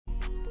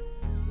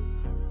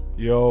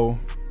Yo,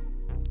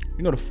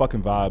 you know the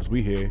fucking vibes.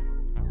 We here.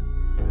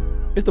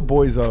 It's the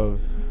boys of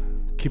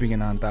Keeping It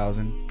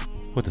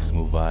 9000. With the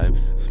smooth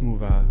vibes. Smooth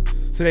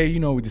vibes. Today,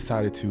 we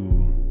decided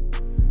to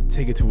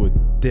take it to a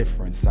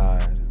different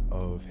side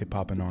of hip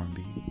hop and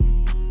R&B.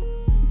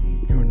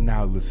 You're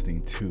now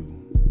listening to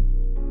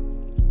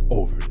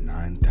Over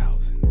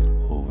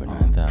 9000. Over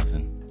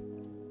 9,000.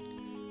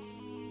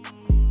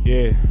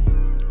 Yeah.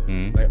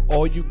 Like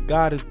all you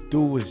gotta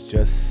do is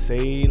just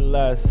say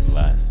less.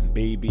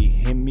 Baby,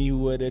 hit me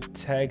with a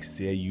text.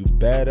 Yeah, you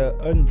better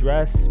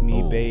undress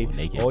me, babe.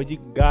 Naked. All you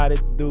gotta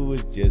do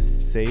is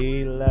just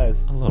say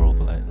less. A little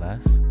bit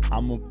less.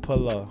 I'm a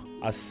puller.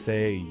 I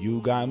say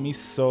you got me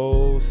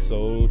so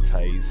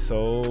tight,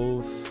 so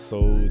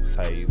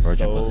tight.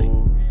 Virgin pussy.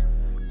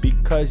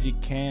 Because you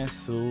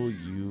cancel,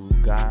 you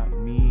got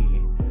me.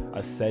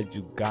 I said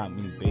you got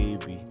me,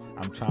 baby.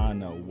 I'm trying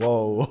to,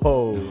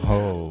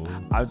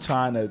 I'm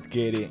trying to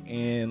get it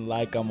in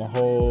like I'm a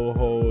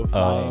ho,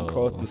 flying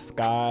across the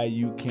sky.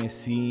 You can't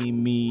see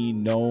me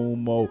no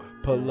more.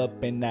 Pull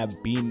up in that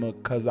Beamer,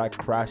 cause I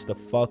crashed the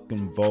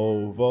fucking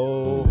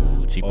Volvo.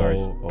 Ooh, cheap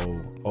cars.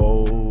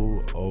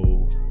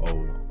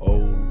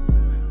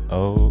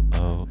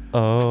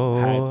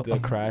 Had to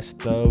crash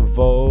the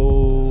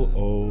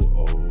Volvo.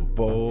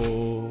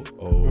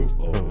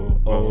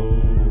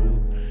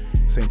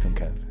 Sing to him,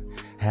 Kev.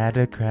 Had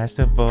to crash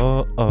the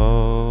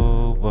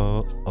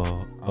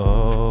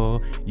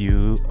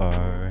you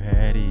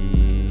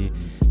already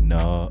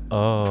know.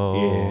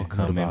 Yeah,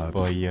 coming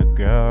for your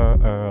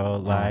girl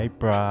like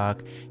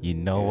Brock. You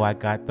know I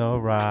got the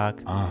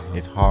rock.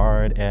 It's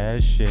hard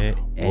as shit,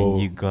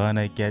 and you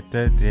gonna get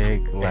the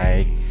dick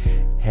like.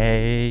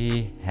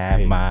 Hey,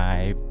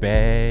 my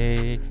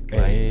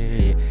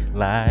baby,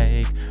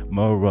 like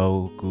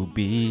Morocco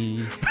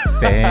be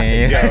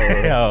saying,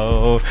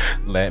 yo,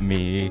 let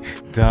me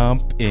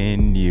dump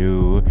in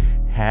you,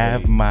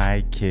 have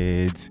my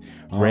kids,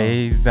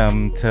 raise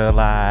them till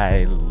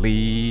I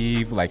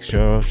leave, like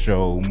show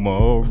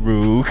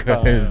Moru,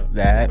 cause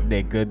that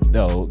nigga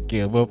don't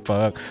give a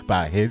fuck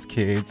about his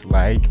kids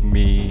like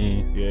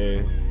me.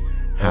 Yeah.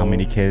 How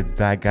many kids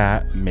I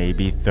got?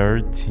 Maybe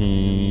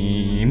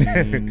 13.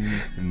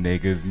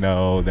 Niggas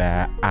know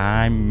that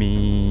I'm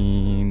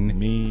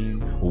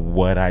mean.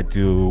 What I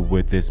do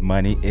with this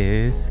money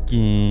is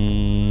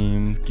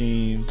scheme.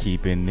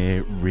 Keeping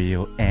it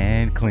real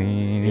and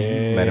clean.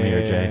 Yeah. Let him hear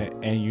it, Jay.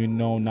 And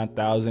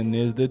 9000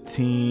 is the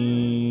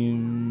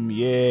team.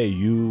 Yeah,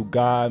 you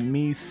got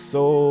me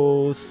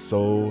so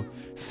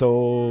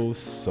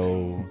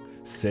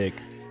sick.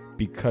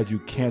 Because you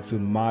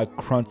canceled my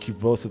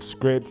Crunchyroll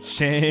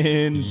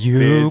subscription.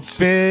 You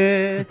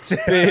bitch.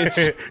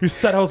 You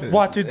said I was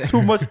watching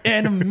too much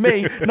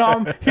anime. Now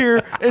I'm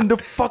here in the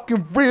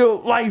fucking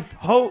real life,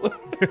 ho.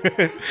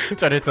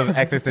 Turn into some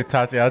Exorcist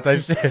Tatiana type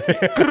shit.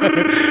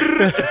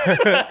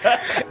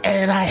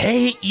 And I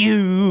hate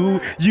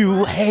you.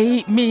 You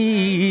hate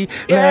me.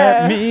 Yeah.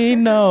 Let me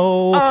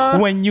know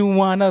when you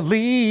wanna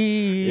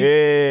leave.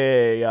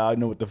 Yeah, I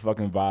know what the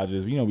fucking vibes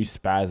is. We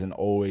spazzing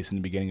always in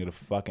the beginning of the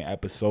fucking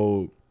episode.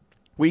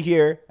 We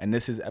here, and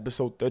this is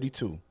episode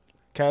 32.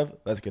 Kev,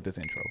 let's get this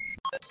intro.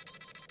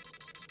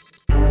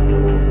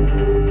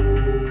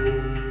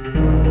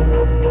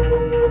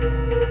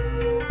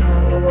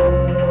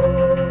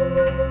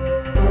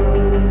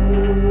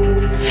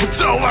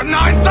 It's over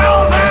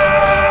 9,000!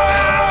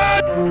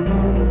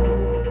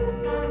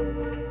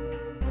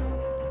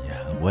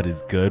 Yeah, what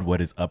is good? What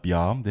is up,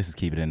 y'all? This is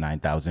Keep It in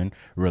 9000,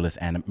 realest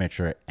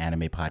amateur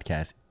anime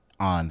podcast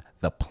on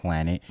the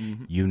planet.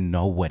 You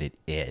know what it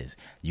is.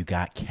 You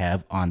got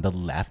Kev on the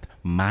left,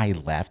 my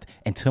left,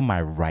 and to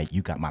my right,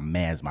 you got my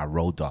my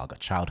road dog, a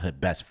childhood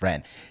best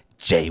friend,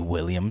 Jay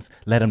Williams.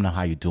 Let him know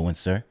how you doing,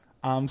 sir.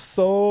 I'm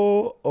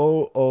so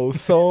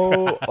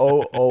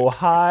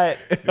hot.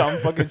 I'm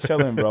fucking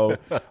chilling, bro.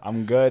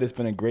 I'm good. It's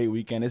been a great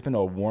weekend. It's been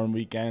a warm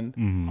weekend.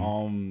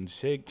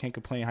 Shit, can't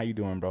complain. How you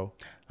doing, bro?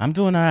 I'm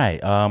doing all right.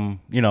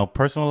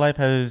 Personal life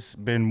has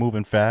been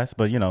moving fast,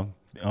 but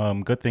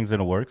good things in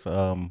the works.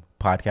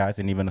 Podcast,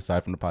 and even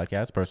aside from the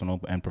podcast,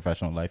 personal and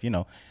professional life,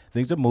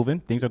 things are moving.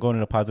 Things are going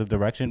in a positive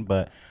direction,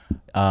 but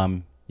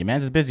your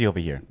man's is busy over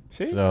here.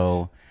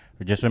 So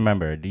just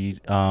remember,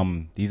 these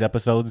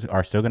episodes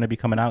are still going to be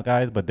coming out,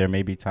 guys, but there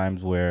may be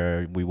times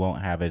where we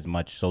won't have as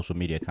much social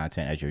media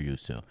content as you're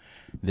used to.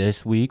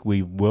 This week,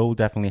 we will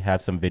definitely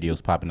have some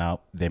videos popping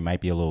out. They might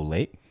be a little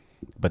late,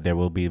 but there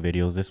will be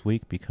videos this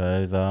week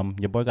because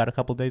your boy got a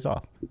couple days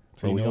off.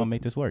 So we're going to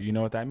make this work. You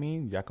know what that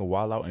means? Y'all can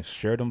wild out and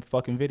share them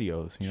fucking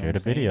videos. Share the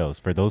videos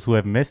for those who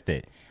have missed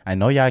it. I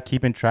know y'all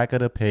keeping track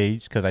of the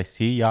page because I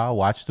see y'all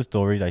watch the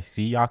stories. I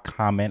see y'all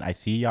comment. I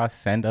see y'all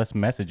send us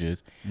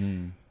messages.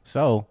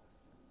 So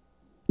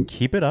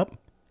keep it up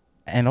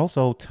and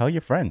also tell your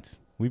friends.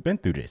 we've been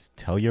through this.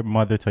 Tell your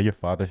mother, tell your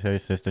father, tell your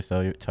sister,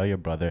 tell your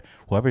brother,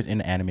 whoever's in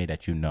the anime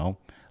that you know,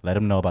 let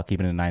them know about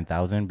keeping it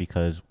 9,000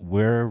 because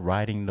we're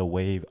riding the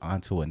wave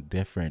onto a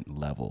different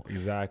level.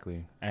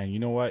 Exactly. And you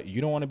know what?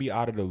 You don't want to be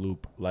out of the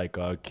loop like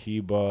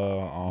Kiba,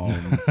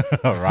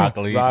 Rock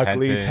Lee,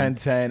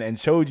 1010, and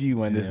Choji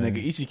when this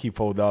nigga Ichiki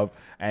pulled up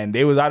and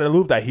they was out of the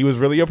loop that he was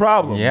really a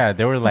problem. Yeah,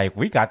 they were like,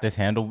 we got this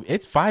handle.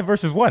 It's 5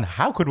 versus 1.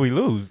 How could we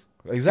lose?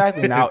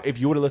 Exactly. Now, if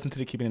you would have listened to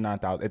the Keeping It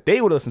 9,000, if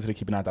they would have listened to the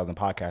Keeping It 9,000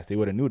 podcast, they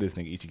would have knew this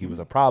nigga Ichiki was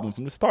a problem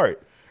from the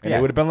start. And they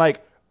would have been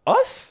like,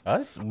 Us?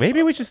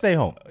 Maybe we should stay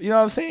home. You know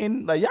what I'm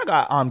saying? Like, y'all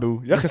got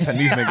Anbu. Y'all can send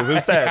these niggas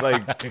instead.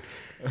 Like,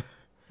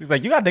 he's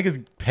like, you got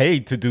niggas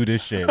paid to do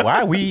this shit.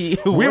 Why we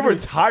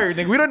retired,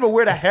 nigga. We don't even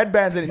wear the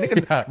headbands in it.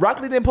 Nigga,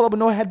 Rock Lee didn't pull up with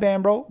no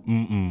headband, bro.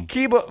 Mm-mm.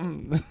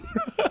 Kiba.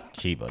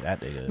 Kiba, that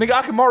nigga.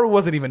 Nigga, Akamaru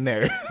wasn't even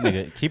there.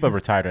 Nigga, Kiba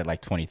retired at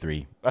like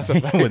 23. That's a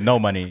fact. With no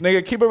money.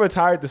 Nigga, Kiba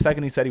retired the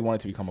second he said he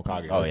wanted to become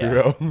Hokage. Oh, Let's yeah. be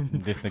real.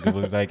 This nigga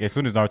was like, as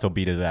soon as Naruto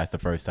beat his ass the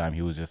first time,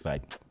 he was just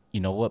like, you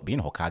know what? Being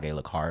Hokage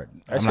look hard.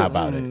 I'm not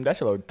about it. That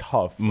shit look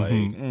tough. Like,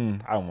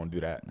 I don't want to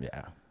do that.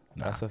 Yeah.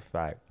 That's a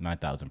fact.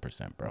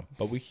 9,000%, bro.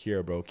 But we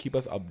here, bro. Keep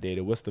us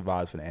updated. What's the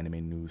vibes for the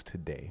anime news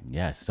today?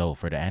 Yes. So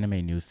for the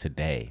anime news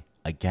today,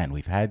 again,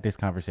 we've had this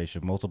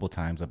conversation multiple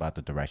times about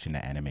the direction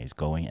that anime is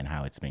going and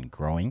how it's been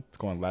growing. It's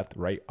going left,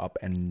 right, up,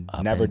 and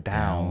Up never and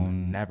down.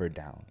 down. Never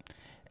down.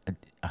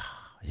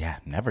 Yeah,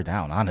 never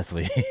down,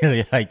 honestly.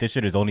 Like, this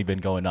shit has only been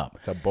going up.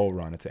 It's a bull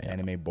run. It's an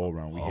anime bull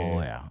run. We Oh,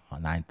 here. yeah,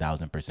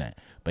 9,000%.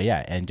 But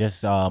yeah, and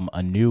just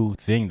a new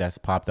thing that's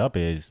popped up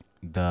is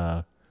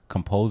the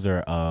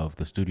composer of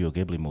the Studio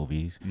Ghibli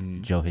movies,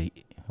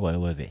 what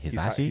was it,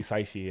 Hisashi?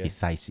 Hisaishi, yeah.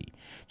 Hisaishi.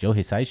 Joe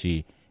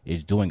Hisaishi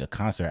is doing a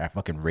concert at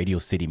fucking Radio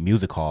City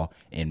Music Hall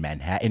in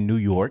Manhattan, New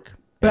York.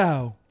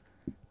 Bow.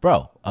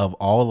 Bro, of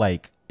all,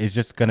 like, it's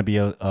just going to be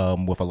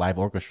with a live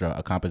orchestra,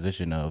 a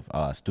composition of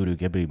Studio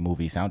Ghibli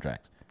movie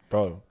soundtracks.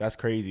 Bro, that's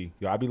crazy.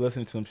 Yo, I be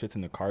listening to some shits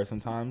in the car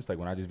sometimes. Like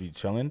when I just be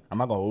chilling. I'm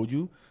not gonna hold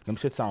you. Them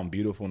shits sound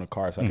beautiful in the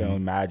car. So I can only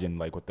imagine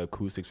like with the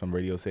acoustics from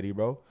Radio City,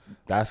 bro.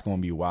 That's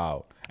gonna be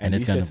wild. And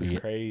it's these going shits to be is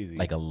crazy.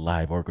 like a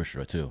live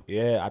orchestra, too.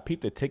 Yeah, I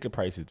peeped the ticket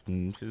prices.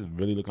 Shit is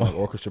really looking like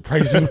orchestra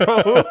prices, bro.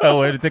 What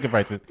are the ticket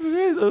prices?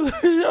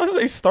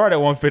 They start at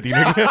 $150,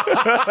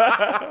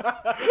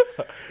 nigga.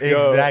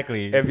 Yo,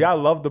 Exactly. if y'all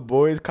love the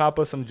boys, cop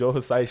us some Joe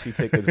Hisaishi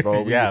tickets,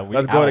 bro. Yeah, we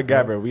let's go out,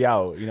 together. bro. We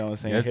out. You know what I'm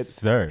saying? Yes,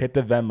 sir. Hit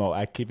the Venmo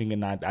at Keeping It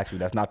 9. Actually,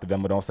 that's not the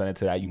Venmo. Don't send it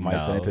to that. You might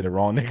send it No. to the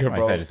wrong nigga, I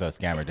bro. said it's a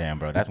scammer, damn,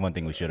 bro. That's one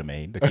thing we should have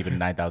made. To keep it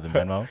 9,000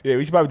 Venmo. Yeah,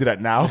 we should probably do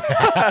that now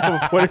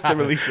before this shit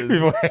releases.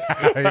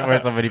 Before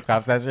somebody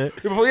cops that shit.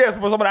 Before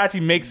someone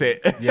actually makes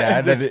it. Yeah,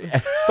 and Just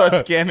then start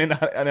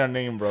scamming on our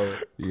name, bro.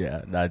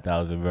 yeah,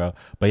 9,000, bro.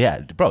 But yeah,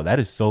 bro, that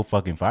is so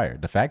fucking fire.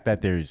 The fact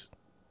that there's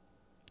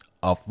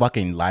a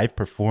fucking live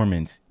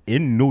performance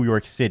in New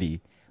York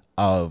City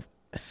of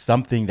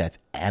something that's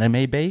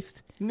anime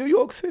based, New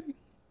York City.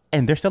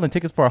 and they're selling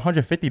tickets for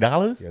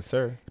 $150 Yes,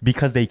 sir.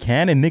 because they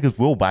can, and niggas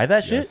will buy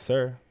that shit, Yes,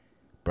 sir.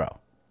 bro.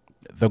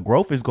 The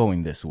growth is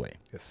going this way.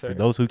 Yes, sir. For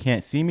those who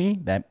can't see me,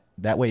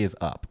 that way is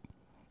up.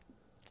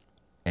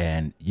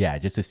 And yeah,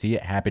 just to see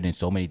it happen in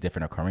so many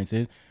different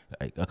occurrences.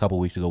 Like a couple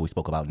weeks ago, we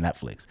spoke about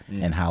Netflix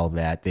and how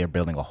that they're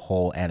building a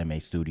whole anime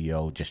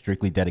studio just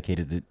strictly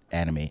dedicated to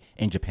anime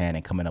in Japan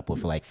and coming up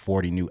with like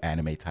 40 new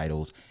anime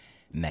titles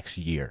next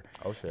year.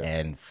 Oh, shit.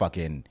 And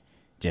fucking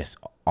just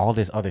all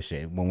this other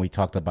shit. When we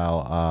talked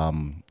about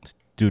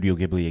Studio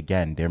Ghibli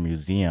again, their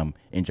museum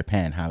in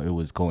Japan, how it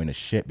was going to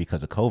shit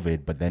because of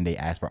COVID, but then they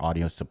asked for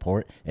audience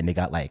support and they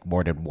got like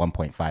more than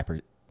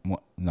 1.5%.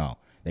 No,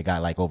 they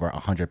got like over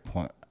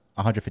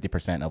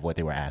 150% of what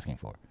they were asking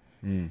for.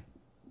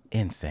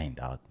 Insane,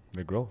 dog.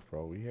 The growth,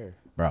 bro. We here.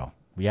 Bro,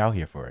 we out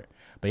here for it.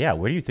 But yeah,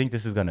 where do you think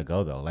this is gonna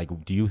go though? Like,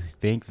 do you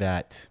think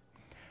that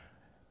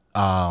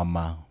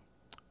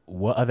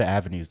what other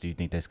avenues do you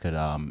think this could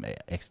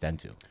extend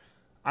to?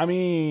 I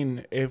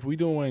mean, if we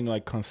doing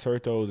like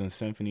concertos and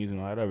symphonies and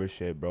all that other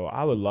shit, bro,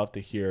 I would love to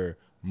hear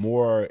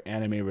more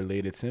anime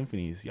related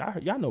symphonies.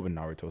 Y'all know the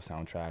Naruto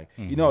soundtrack.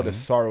 You know the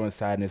Sorrow and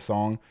Sadness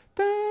song.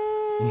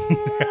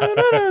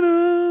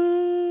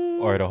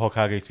 Or the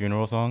Hokage's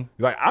funeral song?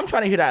 Like, I'm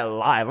trying to hear that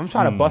live. I'm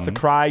trying to bust a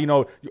cry. You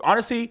know,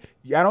 honestly,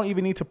 I don't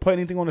even need to put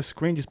anything on the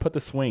screen. Just put the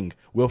swing.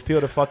 We'll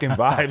feel the fucking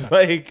vibes.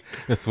 Like,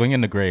 The swing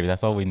in the grave.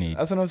 That's all we need.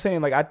 that's what I'm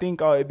saying. Like, I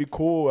think it'd be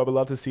cool. I would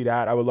love to see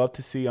that. I would love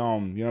to see, you know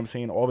what I'm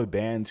saying, all the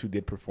bands who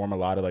did perform a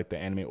lot of like the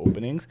anime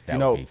openings. That you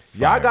know, would be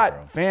y'all fire, got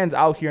bro. fans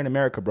out here in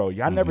America, bro.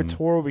 Y'all never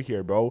tour over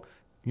here, bro.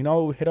 You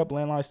know, hit up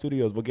Landline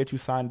Studios. We'll get you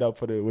signed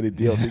up with a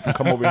deal so you can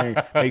come over here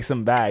and make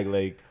some bag.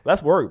 Like,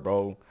 let's work,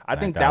 bro. I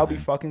think that would be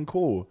 9,000. fucking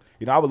cool.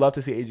 You know, I would love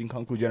to see Asian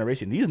Kung Fu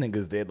Generation. These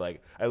niggas did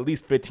like at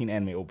least 15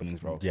 anime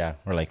openings, bro. Yeah,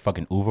 or like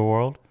fucking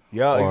Uberworld.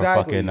 Yeah, Or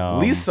exactly. fucking,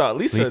 Lisa,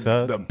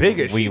 the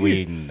biggest.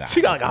 Nah.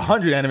 She got like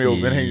 100 anime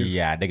openings.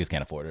 Yeah, niggas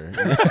can't afford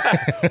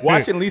her.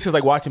 Watching Lisa's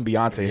like watching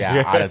Beyonce.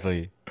 Yeah,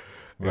 honestly.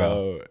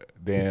 bro. Yo,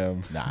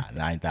 damn. Nah,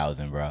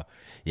 9,000, bro.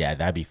 Yeah,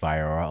 that'd be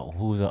fire. Or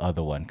who's the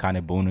other one?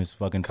 Kane Boone is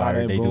fucking fire.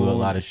 Kane They do a Boone.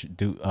 lot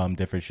of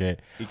different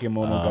shit.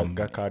 Ikemono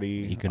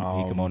Gakari.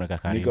 Ikemono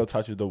Gakari. Nico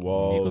touches the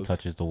walls. Nico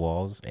touches the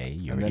walls. Hey,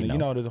 you And already then,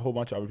 know. there's a whole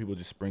bunch of other people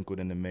just sprinkled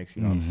in the mix.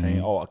 You know what I'm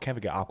saying? Oh, I can't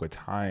forget Aqua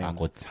Times.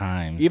 Aqua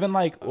Times. Even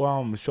like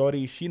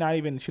Shorty, she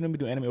don't be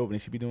doing anime opening.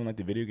 She be doing like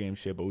the video game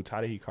shit. But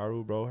Utada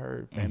Hikaru, bro,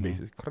 her fan base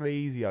is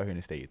crazy out here in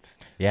the States.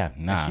 Yeah,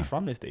 And nah. she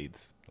from the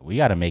States. We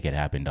got to make it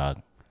happen,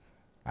 dog.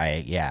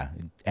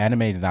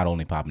 Anime is not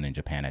only popping in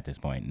Japan at this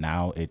point.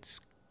 Now it's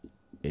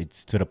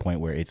to the point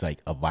where it's like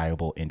a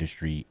viable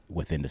industry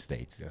within the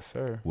States. Yes,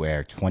 sir.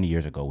 Where 20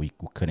 years ago we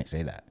couldn't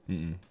say that.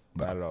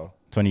 Not at all.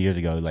 20 years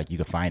ago, like you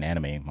could find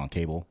anime on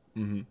cable.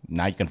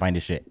 Now you can find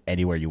this shit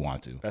anywhere you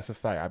want to. That's a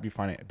fact. I be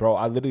finding, bro.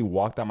 I literally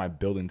walked out my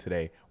building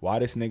today. Why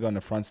this nigga on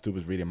the front stoop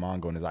is reading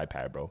manga on his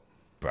iPad, bro?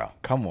 Bro.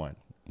 Come on,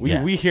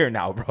 Yeah. we here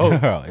now, bro.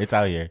 Bro, it's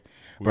out here.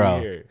 Bro,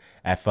 here.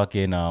 at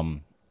fucking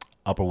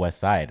Upper West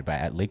Side, but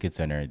at Lincoln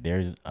Center,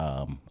 there's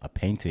a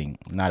painting,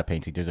 not a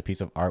painting, there's a piece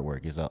of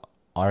artwork. It's a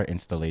art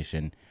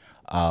installation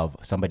of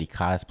somebody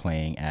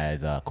cosplaying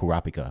as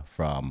Kurapika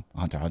from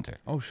Hunter x Hunter.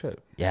 Oh shit,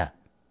 Yeah.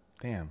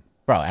 damn.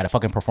 Bro, at a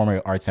fucking performing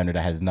arts center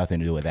that has nothing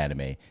to do with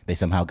anime, they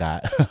somehow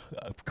got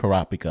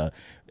Kurapika,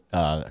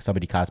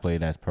 somebody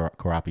cosplayed as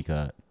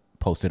Kurapika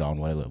posted on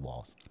one of the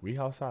walls. We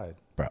outside.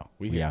 Bro,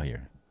 We we here. out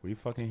here. We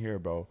fucking here,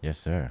 bro. Yes,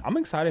 sir. I'm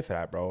excited for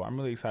that, bro. I'm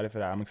really excited for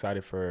that. I'm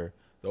excited for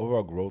the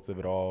overall growth of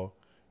it all.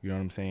 You know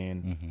what I'm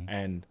saying?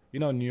 And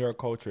New York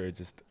culture,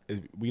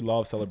 we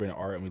love celebrating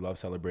art and we love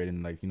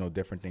celebrating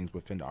different things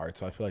within the art.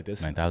 So I feel like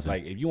this, 9,000.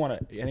 like if you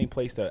want any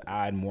place to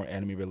add more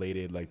anime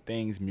related like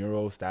things,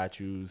 murals,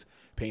 statues,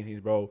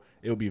 paintings, bro,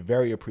 it would be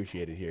very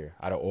appreciated here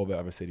out of all the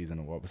other cities in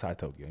the world besides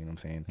Tokyo. You know what I'm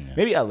saying? Yeah.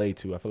 Maybe LA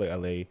too. I feel like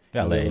LA,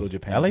 LA.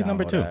 Japan. LA's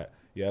number 2.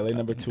 Yeah, LA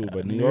number 2,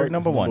 but New New York York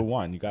number is one. number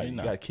 1. You got You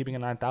know. you got keeping a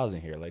 9,000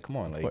 here. Like, come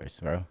on, Of like course,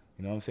 bro.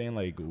 you know what I'm saying?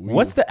 Like,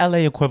 What's the LA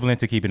equivalent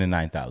to keeping it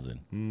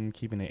 9,000?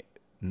 keeping it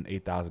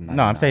 8,000?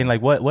 No, I'm saying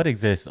like what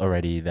exists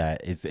already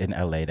that is in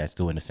LA that's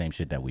doing the same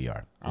shit that we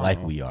are, I don't like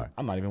know. we are.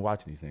 I'm not even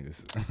watching these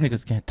niggas. These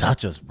niggas can't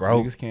touch us,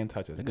 bro. Niggas can't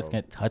touch us. Niggas Bro.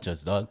 can't touch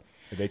us, dog.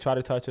 If they try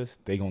to touch us,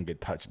 they gonna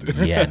get touched.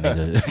 Yeah,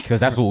 nigga, because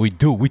that's what we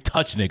do. We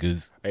touch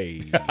niggas. Hey,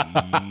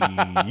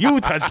 you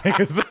touch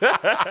niggas.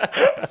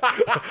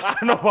 I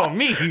don't know about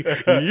me.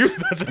 You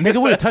touch niggas.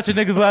 Nigga, we were touching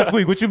niggas last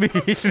week. What you mean?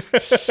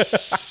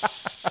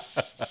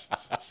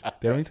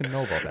 They don't need to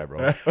know about that,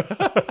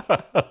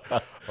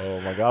 bro. Oh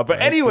my god.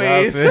 But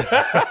anyways,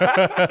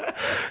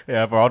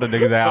 Yeah, for all the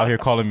niggas that out here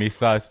calling me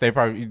sus,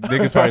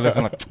 niggas probably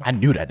listen like, I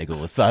knew that nigga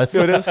was sus.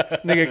 dude, this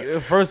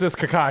nigga first is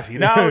Kakashi.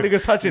 Now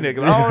niggas touching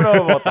niggas. I don't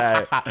know about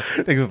that.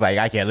 Niggas like,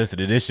 I can't listen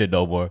to this shit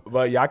no more.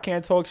 But y'all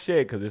can't talk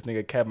shit because this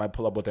nigga Kev might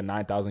pull up with the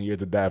 9,000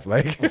 years of death.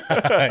 Like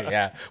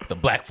Yeah, with the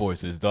black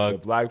forces, the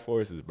dog. black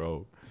forces,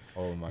 bro.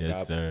 Oh my Yes,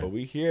 god. sir. But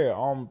we here.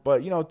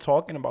 But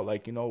talking about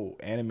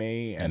anime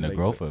and the like,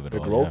 growth of it the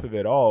all, growth yeah. of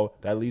it all,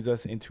 that leads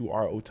us into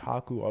our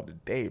otaku of the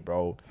day,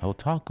 bro.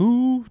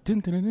 Otaku. Dun,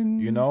 dun,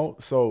 dun, dun.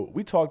 So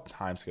we talk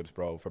time skips,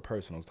 bro, for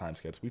personal time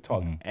skips. We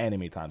talk Mm-hmm.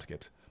 anime time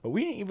skips. But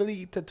we ain't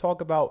really to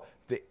talk about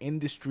the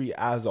industry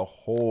as a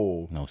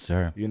whole. No,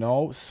 sir.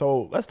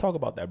 So let's talk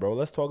about that, bro.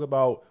 Let's talk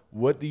about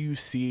what do you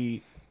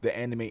see the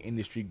anime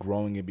industry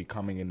growing and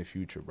becoming in the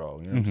future,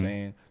 bro. You know what I'm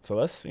saying? So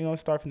let's,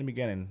 start from the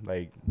beginning.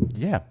 Like,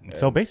 Yeah.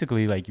 So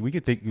basically, like we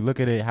could look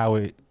at it how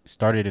it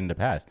started in the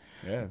past.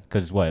 yeah.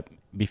 Because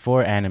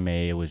before anime,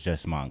 it was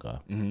just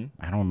manga.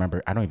 I don't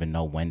remember. I don't even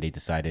know when they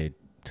decided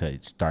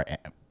to start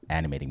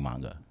animating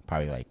manga.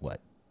 Probably like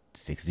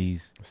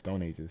 60s.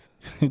 Stone Ages.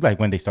 Like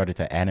when they started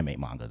to animate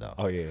manga though.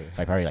 Oh, yeah.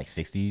 Like probably like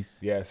 60s.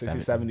 Yeah,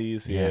 60s,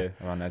 70s. Yeah,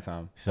 around that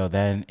time. So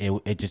then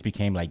it just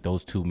became like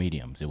those two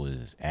mediums. It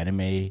was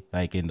anime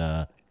like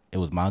it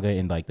was manga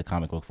in like the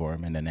comic book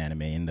form, and then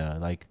anime in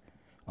the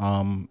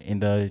in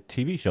the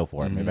TV show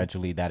form.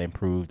 Eventually that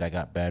improved, that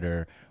got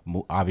better.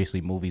 Obviously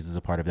movies is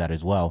a part of that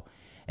as well.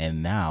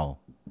 And now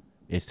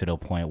it's to the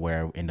point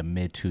where in the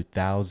mid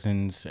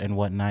 2000s and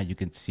whatnot, you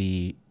can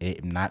see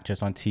it not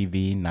just on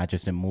TV, not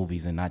just in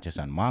movies, and not just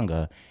on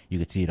manga. You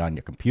could see it on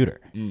your computer.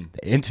 The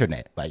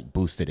internet like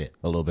boosted it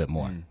a little bit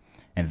more.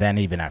 And then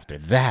even after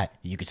that,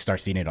 you could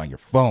start seeing it on your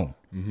phone.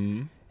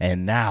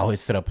 And now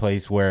it's to the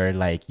place where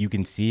like you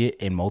can see it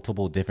in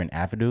multiple different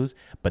avenues,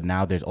 but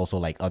now there's also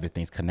like other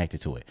things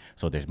connected to it.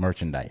 So there's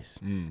merchandise,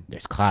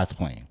 there's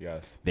cosplaying,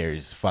 Yes.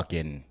 there's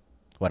fucking,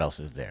 what else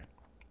is there?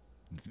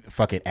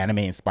 Fucking anime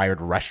inspired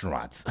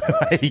restaurants.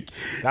 Like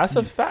That's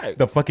a fact.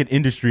 the fucking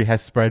industry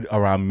has spread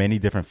around many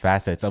different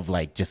facets of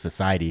like just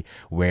society,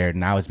 where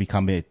now it's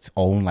become its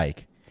own.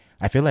 Like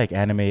I feel like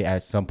anime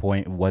at some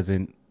point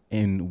wasn't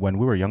in when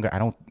we were younger. I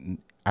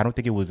don't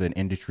think it was an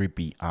industry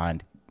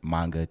beyond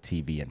manga,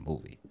 TV, and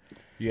movie.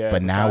 Yeah,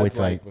 But now besides, it's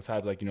like-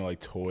 besides like like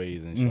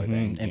toys and shit like that,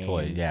 and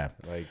toys, games, yeah.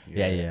 like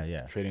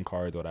Yeah. trading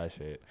cards, all that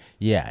shit.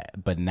 Yeah,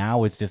 but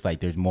now it's just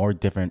like there's more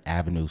different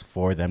avenues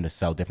for them to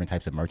sell different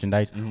types of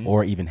merchandise,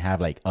 or even have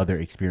like other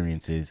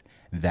experiences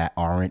that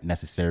aren't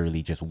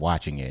necessarily just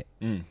watching it.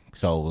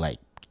 So like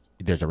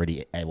there's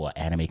already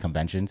anime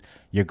conventions.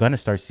 You're gonna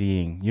start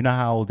seeing. You know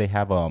how they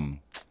have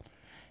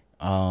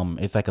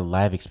it's like a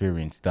live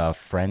experience. The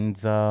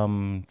Friends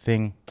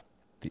thing.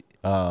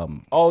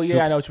 Oh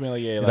yeah, I know what you mean.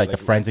 Like, yeah, It's like the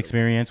Friends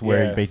experience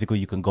where yeah. basically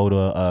you can go to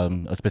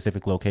a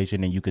specific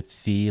location and you could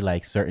see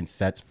like certain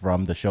sets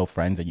from the show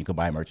Friends and you could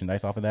buy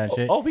merchandise off of that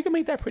shit. Oh, we can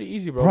make that pretty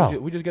easy, bro. Bro.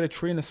 We just get a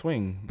tree in the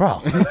swing, Bro.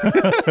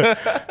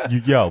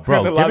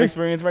 Bro. the live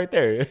experience right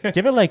there.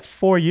 Give it like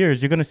 4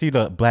 years, you're gonna see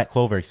the Black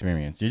Clover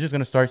experience. You're just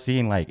gonna start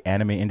seeing like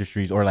anime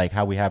industries or like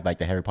how we have like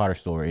the Harry Potter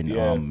store in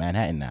Yeah.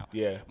 Manhattan now.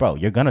 Yeah. Bro,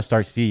 you're gonna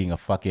start seeing a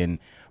fucking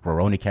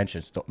Rurouni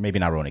Kenshin store. Maybe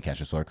not Rurouni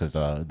Kenshin store because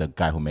the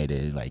guy who made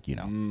it, like, you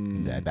know,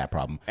 that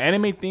problem.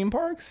 Anime theme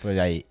parks? But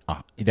like,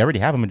 they already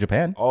have them in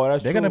Japan. Oh,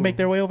 that's They're true. gonna make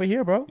their way over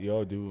here, bro.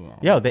 Yo, dude.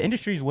 Yo, the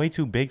industry is way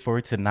too big for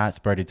it to not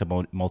spread into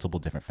multiple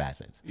different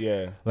facets.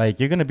 Yeah.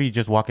 Like, you're gonna be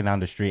just walking down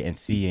the street and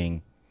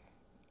seeing,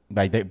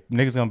 like,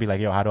 niggas gonna be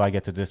like, yo, how do I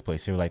get to this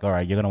place? You're like, all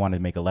right, you're gonna want to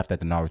make a left at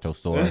the Naruto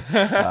store.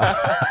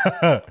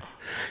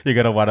 You're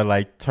gonna want to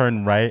like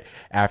turn right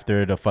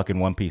after the fucking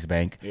One Piece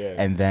Bank, Yeah.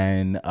 and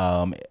then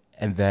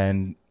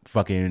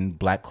fucking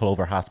Black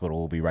Clover Hospital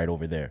will be right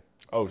over there.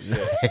 Oh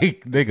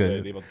shit.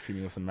 Nigga, They about to treat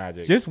me with some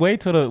magic. just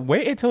wait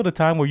until the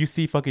time where you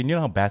see fucking, you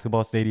know how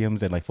basketball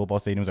stadiums and like football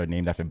stadiums are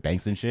named after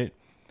banks and shit.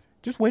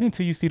 Just wait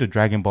until you see the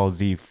Dragon Ball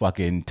Z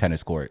fucking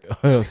tennis court.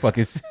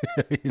 Fucking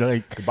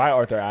like, Goodbye,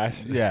 Arthur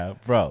Ashe. yeah,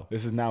 bro.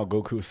 This is now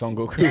Son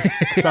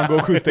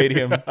Goku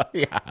Stadium.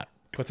 Yeah.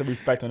 Put some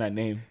respect on that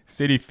name.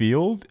 City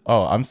Field?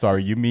 Oh, I'm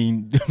sorry. You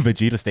mean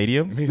Vegeta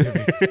Stadium?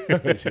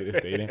 Shit,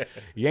 Stadium.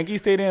 Yankee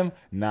Stadium?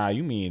 Nah,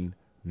 you mean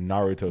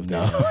Naruto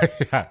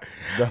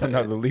Stadium.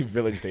 No, the Leaf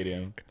Village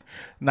Stadium.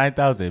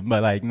 9,000.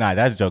 But like, nah,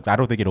 that's jokes. I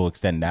don't think it'll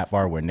extend that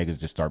far where niggas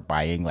just start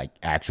buying like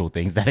actual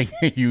things that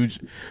are huge,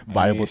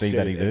 viable things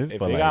that exist. If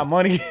but they like, got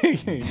money,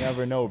 you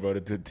never know, bro.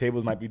 The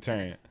tables might be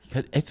turned.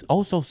 'cause it's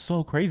also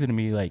so crazy to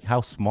me like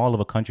how small of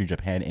a country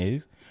Japan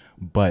is,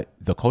 but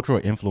the cultural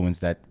influence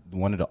that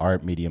one of the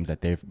art mediums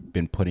that they've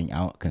been putting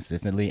out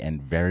consistently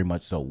and very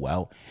much so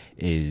well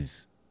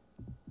is,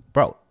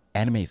 bro,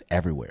 anime is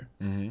everywhere.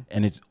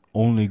 And it's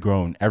only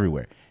grown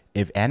everywhere.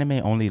 If anime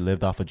only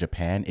lived off of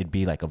Japan, it'd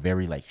be like a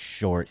very like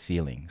short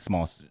ceiling,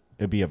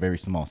 it'd be a very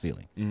small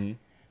ceiling.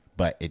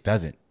 But it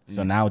doesn't.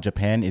 So now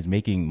Japan is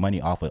making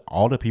money off of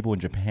all the people in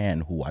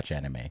Japan who watch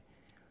anime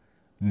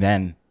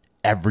than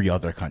every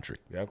other country.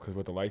 Yeah, because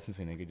with the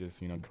licensing, they could just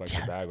collect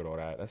Yeah. the bag with all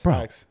that. That's Bro,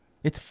 facts.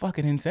 it's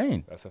fucking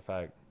insane. That's a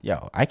fact.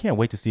 Yo, I can't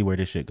wait to see where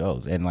this shit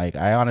goes. And like,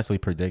 I honestly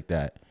predict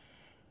that,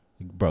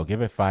 bro,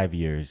 give it 5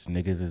 years,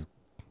 niggas is,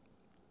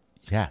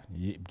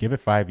 give it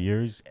 5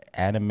 years,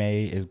 anime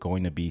is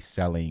going to be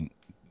selling.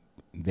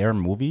 Their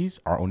movies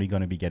are only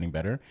going to be getting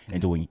better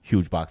and doing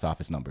huge box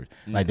office numbers.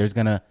 Like, there's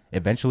gonna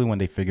eventually, when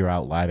they figure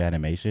out live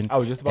animation, I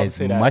was just about to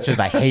say that. as much as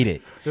I hate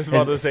it, Just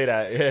about to say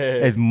that. Yeah.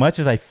 as much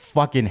as I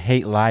fucking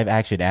hate live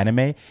action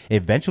anime,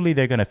 eventually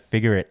they're gonna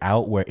figure it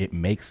out where it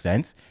makes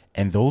sense,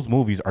 and those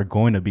movies are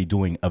going to be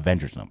doing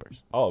Avengers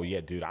numbers. Oh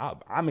yeah, dude.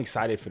 I'm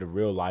excited for the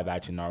real live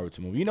action Naruto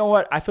movie. You know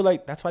what? I feel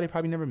like that's why they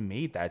probably never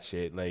made that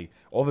shit. Like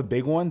all the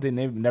big ones, they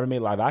never made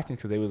live action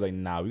because they was like,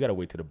 nah, we gotta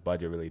wait till the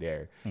budget really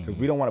there because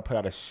we don't want to put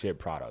out a shit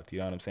product. You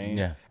know what I'm saying?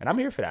 Yeah. And I'm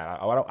here for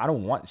that. I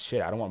don't want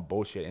shit. I don't want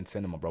bullshit in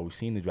cinema, bro. We've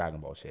seen the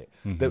Dragon Ball shit.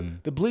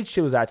 The Bleach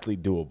shit was actually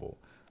doable.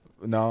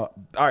 No,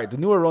 all right. The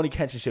new Rurouni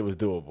Kenshin shit was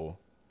doable.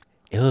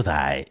 It was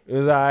alright. It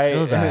was alright. It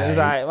was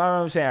alright.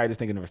 I'm saying, I just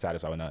think never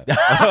satisfied with nothing.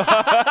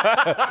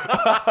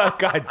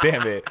 God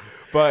damn it!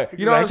 But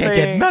you know what I'm I can't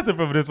saying? get nothing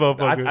from this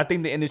motherfucker. I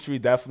think the industry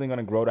is definitely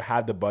gonna grow to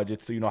have the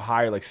budget to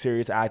hire like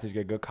serious actors,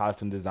 get good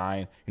costume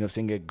design,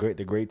 saying get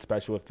the great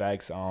special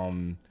effects,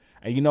 and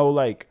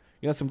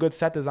some good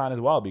set design as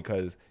well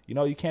because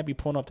you can't be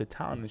pulling up to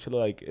town and it look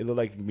like it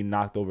can be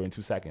knocked over in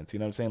 2 seconds. You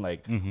know what I'm saying?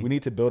 Like we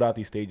need to build out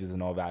these stages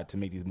and all that to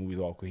make these movies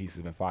all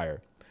cohesive and fire.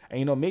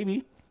 And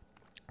maybe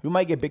we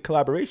might get big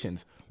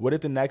collaborations. What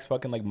if the next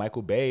fucking like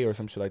Michael Bay or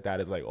some shit like that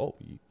is like, oh,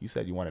 you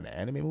said you wanted an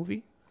anime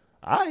movie?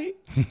 All right.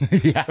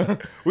 Yeah.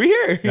 We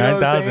here. You know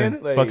what I'm 9,000.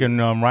 saying? Like, Fucking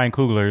Ryan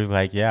Coogler is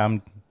like, yeah,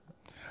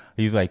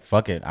 he's like,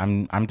 fuck it.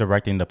 I'm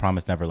directing the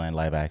Promised Neverland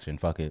live action.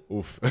 Fuck it.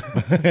 oof.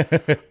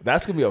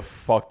 That's gonna be a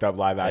fucked up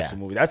live action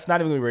movie. That's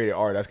not even gonna be rated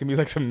R. That's gonna be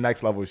like some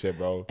next level shit,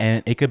 bro.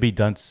 And it could be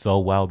done so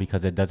well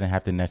because it doesn't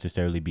have to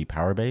necessarily be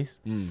power based.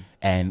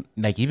 And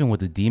like even with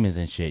the demons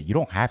and shit, you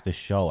don't have to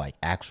show like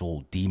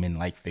actual demon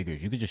like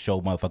figures. You could just show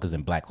motherfuckers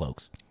in black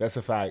cloaks. That's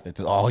a fact. That's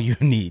all you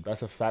need.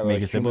 That's a fact. Make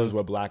Like it simple. humans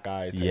with black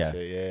eyes. Type Yeah.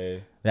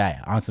 Shit. Yeah.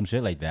 Yeah, on some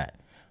shit like that.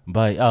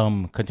 But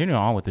continuing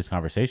on with this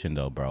conversation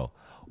though, bro,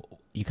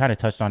 you kind of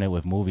touched on it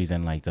with movies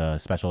and like the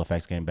special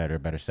effects getting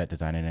better set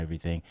design and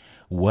everything.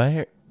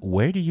 Where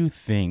do you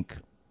think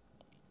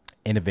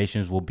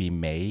innovations will be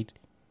made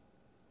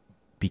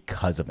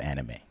because of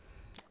anime?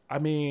 I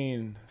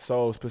mean,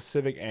 so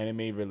specific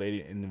anime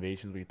related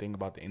innovations. When you think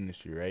about the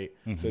industry, right?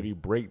 So if you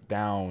break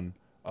down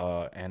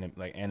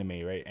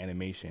anime, right?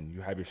 Animation.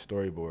 You have your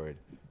storyboard.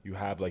 You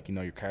have like, you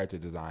know, your character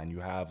design. You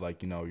have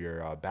like, you know,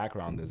 your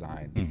background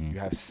design. Mm-hmm. You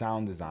have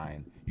sound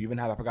design. You even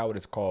have, I forgot what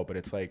it's called, but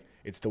it's like,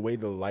 it's the way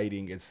the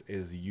lighting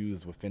is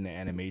used within the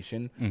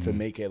animation to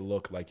make it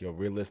look like you're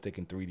realistic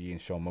in 3D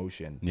and show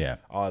motion. Yeah.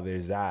 Oh,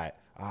 there's that.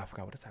 Oh, I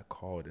forgot, what is that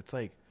called? It's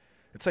like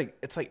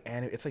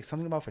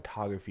something about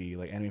photography,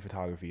 like anime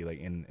photography, like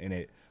in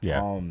it.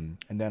 Yeah. And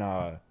then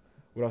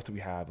what else do we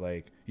have?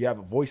 Like, you have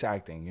voice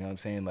acting. You know what I'm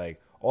saying? Like,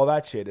 all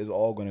that shit is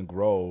all gonna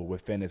grow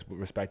within its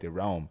respective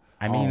realm.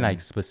 I mean, like,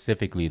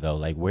 specifically though,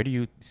 like, where do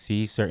you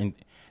see certain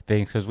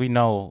things? Because we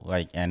know,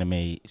 like,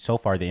 anime, so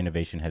far the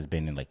innovation has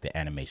been in like the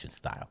animation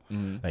style.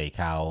 Like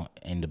how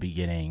in the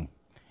beginning,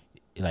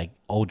 like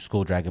old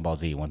school Dragon Ball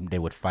Z, when they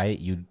would fight,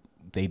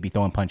 they'd be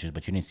throwing punches,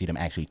 but you didn't see them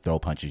actually throw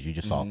punches. You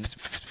just saw.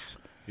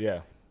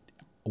 Yeah.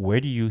 Where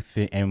do you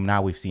think? And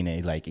now we've seen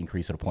it like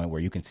increase to the point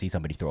where you can see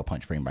somebody throw a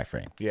punch frame by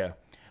frame. Yeah.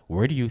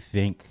 Where do you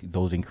think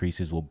those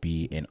increases will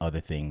be in other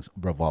things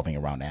revolving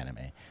around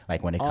anime?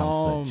 Like when it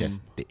comes to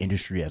just the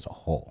industry as a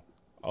whole.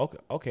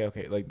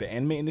 Okay. Like the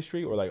anime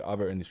industry, or like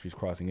other industries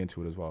crossing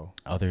into it as well?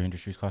 Other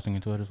industries crossing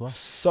into it as well?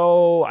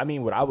 So, I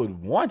mean, what I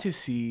would want to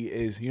see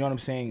is, you know what I'm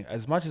saying?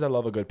 As much as I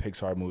love a good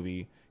Pixar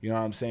movie, you know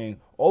what I'm saying?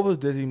 All those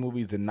Disney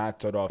movies did not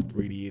start off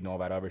 3D and all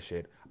that other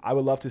shit. I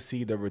would love to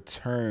see the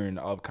return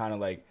of kind of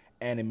like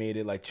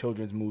animated, like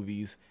children's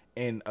movies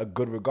in a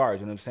good regard.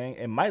 You know what I'm saying?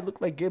 It might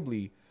look like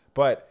Ghibli,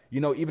 but, you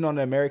know, even on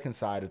the American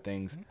side of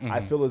things,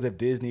 I feel as if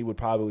Disney would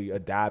probably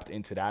adapt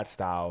into that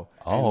style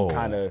and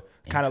kind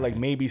of like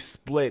maybe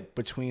split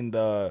between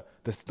the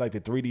like the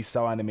 3D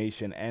cell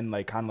animation and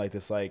like kind of like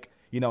this, like,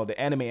 you know, the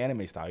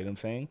anime style. You know what I'm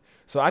saying?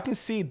 So I can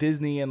see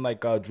Disney and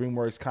like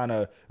DreamWorks kind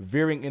of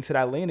veering into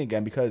that lane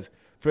again, because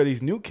for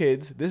these new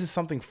kids, this is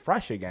something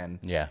fresh again.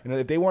 Yeah. You know,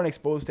 if they weren't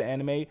exposed to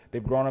anime,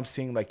 they've grown up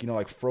seeing like, you know,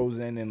 like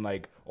Frozen and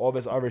like all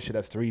this other shit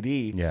that's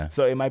 3D. Yeah.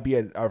 So it might be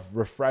a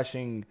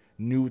refreshing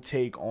new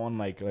take on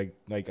like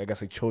I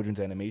guess like children's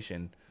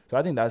animation. So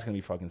I think that's gonna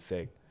be fucking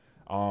sick.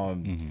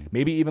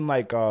 Maybe even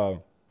like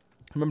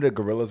remember the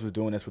Gorillaz was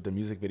doing this with the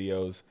music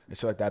videos and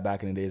shit like that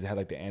back in the days. They had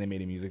like the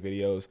animated music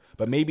videos,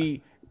 but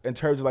maybe in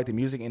terms of like the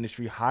music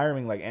industry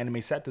hiring like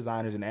anime set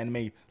designers and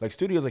anime like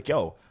studios, like,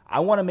 yo, I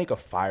want to make a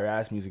fire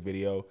ass music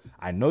video.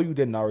 I know you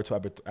did Naruto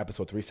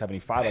episode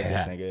 375 like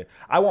this nigga.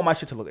 I want my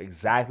shit to look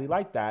exactly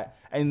like that,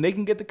 and they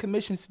can get the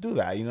commissions to do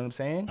that. You know what I'm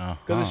saying?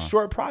 Because it's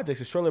short projects,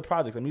 it's short-lived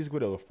projects. A music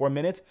video, 4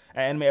 minutes,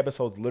 and anime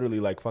episodes literally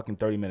like fucking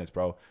 30 minutes,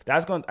 bro.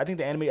 I think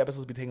the anime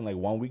episodes be taking like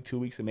 1 week, 2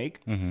 weeks to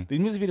make. The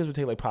music videos would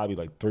take like probably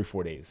like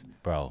 3-4 days,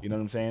 Bro. You know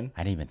what I'm saying?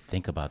 I didn't even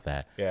think about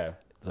that. Yeah.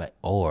 Like,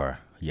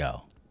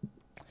 yo,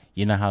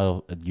 you know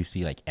how you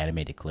see like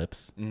animated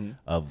clips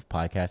of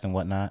podcasts and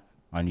whatnot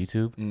on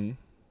YouTube?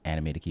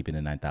 Animated Keeping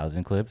the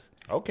 9,000 clips.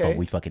 Okay. But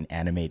we fucking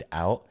animate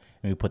out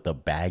and we put the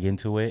bag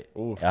into it.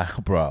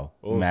 Bro,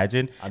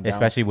 imagine.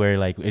 Especially where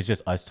like it's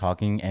just us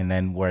talking and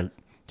then we're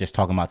just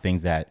talking about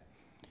things that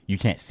you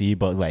can't see,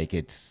 but like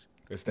it's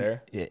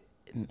there.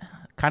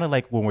 Kind of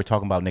like when we're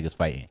talking about niggas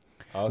fighting.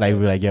 Okay. Like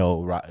we're like,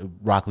 yo,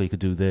 Rock Lee could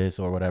do this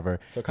or whatever.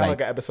 So kind of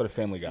like an episode of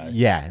Family Guy.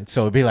 Yeah.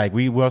 So it'd be like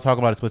we were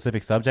talking about a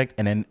specific subject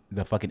and then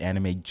the fucking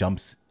anime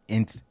jumps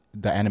into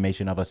the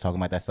animation of us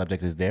talking about that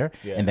subject is there.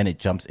 Yeah. And then it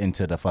jumps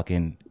into the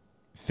fucking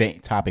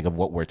topic of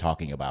what we're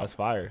talking about. That's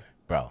fire.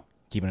 Bro,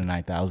 Keeping the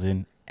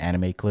 9,000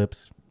 anime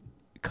clips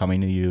coming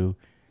to you.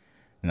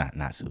 Not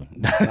soon.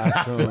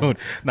 Not soon.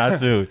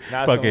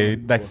 Not Fucking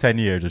soon. next 10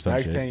 years or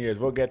something. Next 10 years,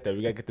 we'll get there.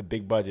 We gotta get the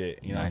big budget.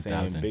 You know what I'm saying?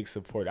 9,000. Big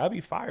support. That'd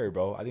be fire,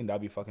 bro. I think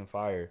that'd be fucking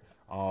fire.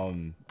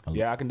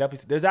 Yeah, I can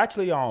definitely. There's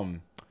actually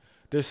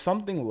there's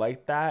something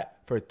like that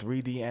for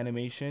 3D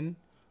animation.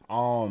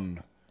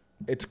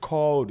 It's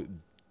called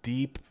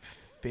Deep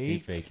Fake.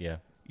 Deep fake, yeah.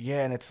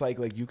 Yeah, and it's like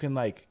you can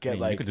like get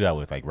You could do that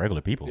with like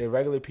regular people. Yeah,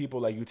 regular people,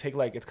 like you take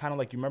like, it's kind of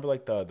like, you remember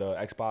like the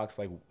Xbox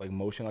like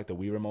motion, like the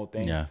Wii remote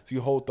thing. Yeah. So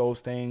you hold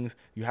those things,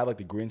 you have like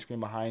the green screen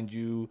behind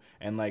you,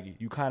 and like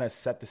you kind of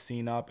set the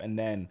scene up, and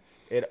then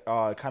it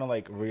kind of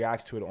like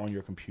reacts to it on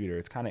your computer.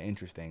 It's kind of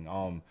interesting.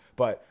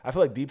 But I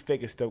feel like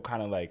deepfake is still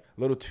kind of like a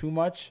little too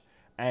much.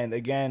 And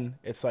again,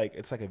 it's like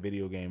a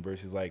video game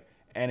versus like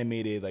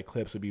animated like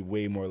clips would be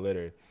way more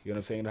litter. You know what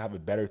I'm saying? It'll have a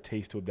better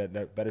taste to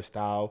it, better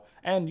style,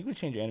 and you can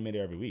change your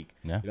animator every week.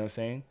 Yeah. You know what I'm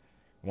saying?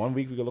 1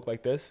 week we could look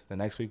like this. The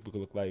next week we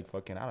could look like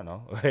fucking, I don't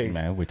know. Like,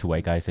 Man, we're two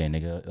white guys saying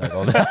nigga like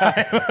all the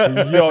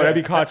time. yo, that'd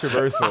be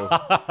controversial.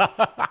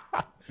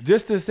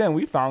 Just to say,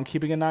 we found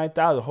Keeping it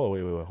 9,000. Hold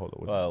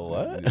on.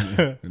 What?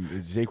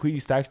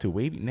 Jayquees Stacks to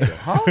wavy nigga,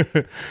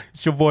 huh?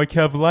 It's your boy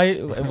Kev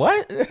Light.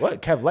 What?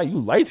 What? Kev Light, you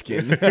light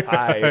skinned.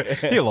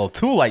 He a little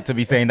too light to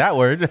be saying that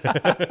word. You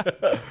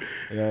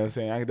know what I'm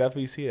saying? I can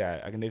definitely see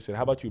that.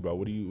 How about you, bro?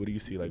 What do you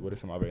see? Like, what are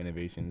some other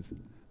innovations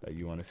that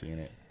you want to see in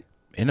it?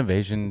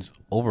 Innovations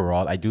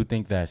overall, I do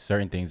think that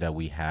certain things that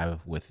we have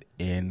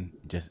within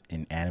just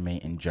in anime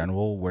in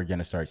general, we're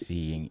gonna start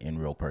seeing in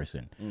real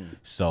person.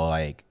 So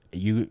like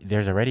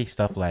there's already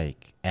stuff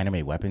like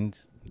anime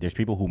weapons. There's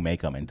people who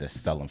make them and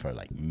just sell them for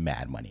like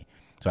mad money.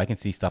 So I can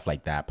see stuff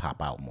like that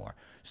pop out more.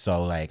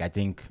 So like I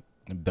think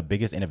the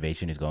biggest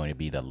innovation is going to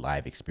be the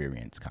live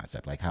experience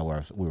concept, like how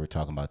we were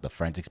talking about the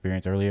Friends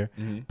experience earlier,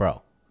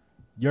 bro.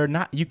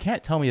 You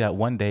can't tell me that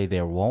one day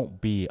there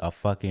won't be a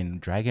fucking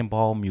Dragon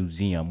Ball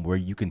museum where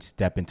you can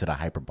step into the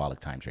hyperbolic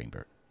time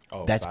chamber.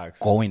 Oh, that's facts.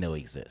 going to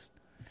exist.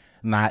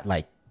 Not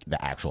like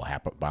the actual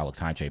hyperbolic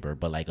time chamber,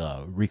 but like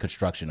a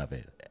reconstruction of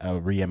it, a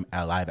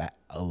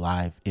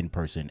live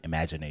in-person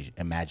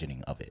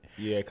imagining of it.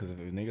 Yeah, because if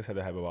niggas had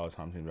to have a wild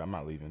time chamber, I'm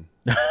not leaving.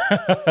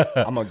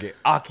 I'm gonna get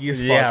Aki as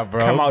fuck. Yeah,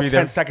 bro. Come out Be 10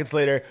 there. seconds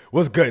later.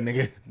 What's good,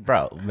 nigga?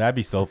 Bro, that'd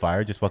be so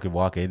fire. Just fucking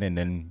walk in and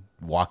then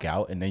walk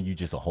out, and then you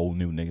just a whole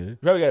new nigga. You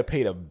probably gotta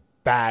pay the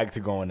bag to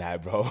go in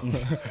that, bro.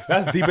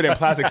 That's deeper than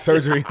plastic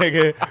surgery,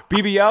 nigga.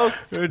 BBLs?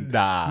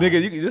 Nah.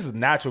 Nigga, this is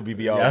natural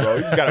BBL, bro.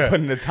 You just gotta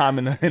put in the time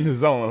in the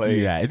zone. Like,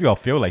 Yeah, it's gonna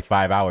feel like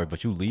 5 hours,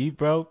 but you leave,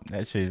 bro.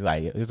 That shit is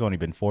like, it's only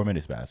been 4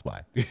 minutes past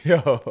by.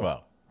 yo.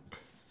 Well,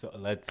 so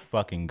let's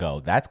fucking go.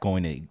 That's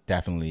going to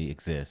definitely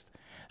exist.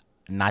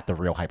 Not the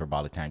real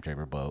hyperbolic time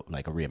chamber, but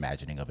like a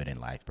reimagining of it in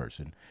live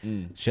person.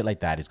 Shit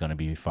like that is gonna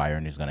be fire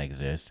and is gonna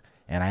exist.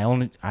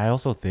 And I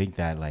also think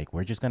that like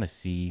we're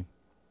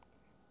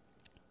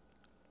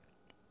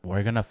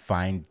gonna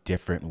find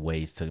different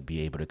ways to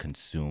be able to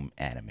consume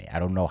anime. I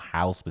don't know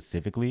how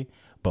specifically,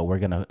 but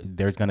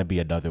there's gonna be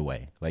another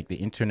way. Like the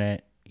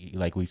internet,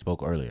 like we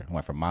spoke earlier,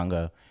 went from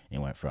manga. It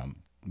went from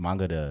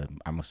manga to,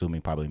 I'm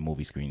assuming, probably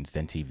movie screens,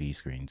 then TV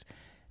screens,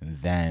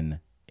 then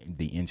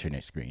the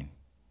internet screen.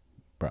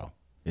 Bro,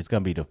 it's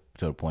gonna be to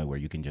the point where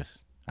you can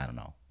just, I don't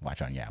know,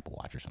 watch on your Apple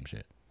Watch or some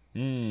shit.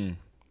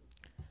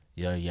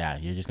 Yeah,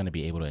 you're just gonna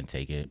be able to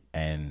intake it.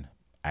 And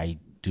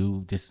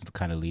this is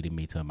kind of leading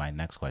me to my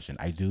next question.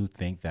 I do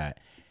think that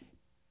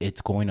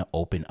it's going to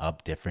open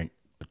up different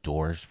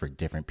doors for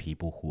different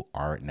people who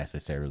aren't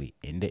necessarily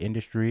in the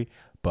industry,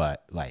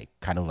 but like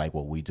kind of like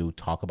what we do,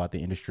 talk about the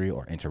industry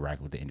or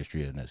interact with the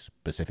industry in a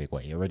specific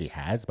way. It already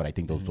has, but I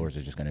think those doors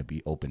are just going to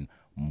be open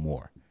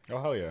more.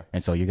 Oh, hell yeah.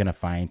 And so you're going to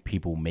find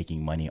people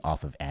making money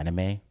off of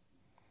anime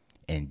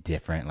in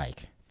different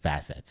like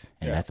facets.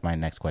 And that's my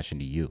next question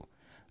to you.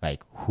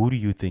 Like, who do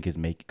you think is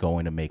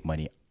going to make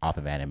money off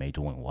of anime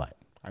doing what?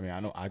 I mean,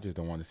 I just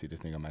don't want to see this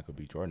nigga Michael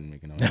B. Jordan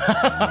making all that.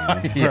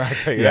 I'll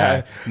tell you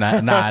that.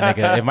 Nah,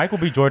 nigga. If Michael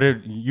B.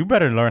 Jordan, you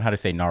better learn how to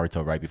say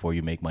Naruto right before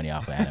you make money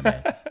off of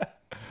anime.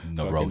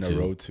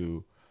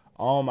 Naruto.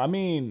 I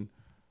mean,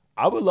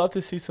 I would love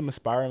to see some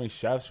aspiring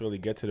chefs really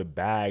get to the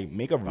bag,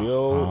 make a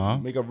real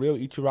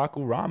Ichiraku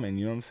ramen.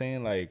 You know what I'm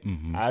saying? Like,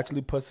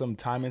 actually put some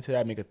time into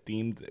that, make a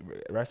themed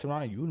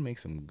restaurant. You would make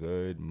some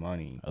good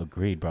money.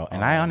 Agreed, bro.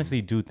 And I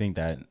honestly do think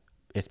that,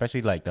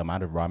 especially like the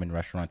amount of ramen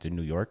restaurants in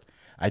New York,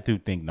 I do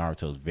think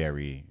Naruto is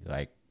very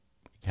like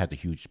has a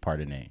huge part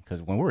in it.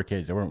 Because when we were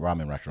kids, there weren't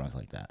ramen restaurants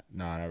like that.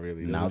 Nah, not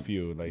really. There was a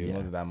few. Like, it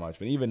wasn't that much.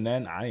 But even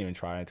then, I didn't even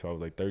try it until I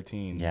was like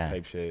 13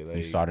 type shit. Like,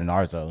 you started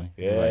Naruto.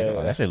 Yeah. Like,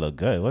 oh, that shit look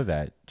good. What was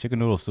that? Chicken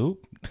noodle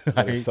soup? With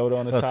a soda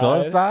on the side.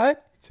 Soda side?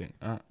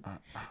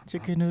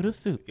 Chicken noodle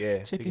soup.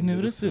 Yeah. Chicken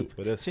noodle soup.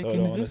 With a Chicken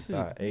soda on noodle the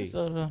side. soup. Hey.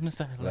 Soda on the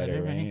side. Let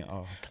it rain.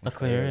 Oh, I'll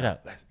clear it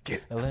up. Let's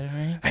get it. Let it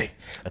rain. Hey.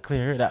 I'll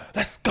clear it up.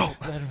 Let's go.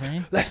 Let it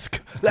rain. Let's get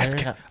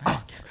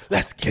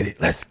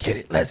it.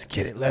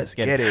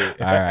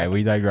 All right,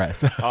 we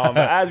digress.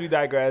 As we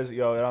digress,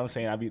 you know what I'm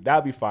saying?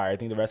 That'd be fire. I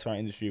think the restaurant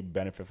industry would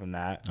benefit from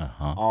that.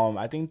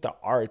 I think the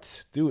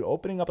arts, dude,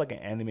 opening up like an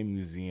anime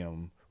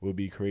museum would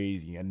be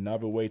crazy.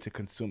 Another way to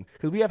consume,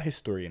 because we have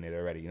history in it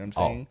already. You know what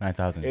I'm saying?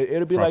 9,000.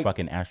 It'll be from like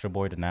fucking Astro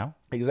Boy to now.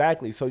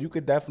 Exactly. So you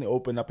could definitely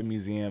open up a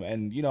museum,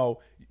 and you know,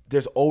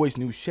 there's always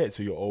new shit.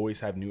 So you always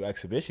have new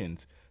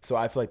exhibitions. So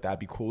I feel like that'd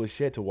be cool as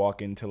shit to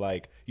walk into,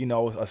 like, you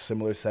know, a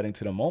similar setting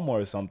to the Momo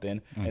or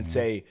something and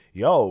say,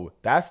 yo,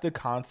 that's the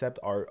concept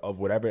art of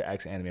whatever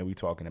X anime we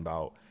talking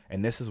about.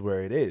 And this is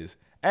where it is.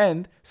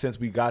 And since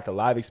we got the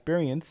live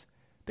experience,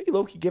 they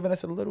low-key giving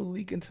us a little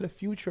leak into the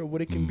future of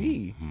what it can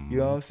be. You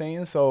know what I'm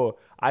saying? So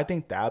I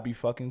think that'd be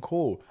fucking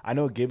cool. I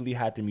know Ghibli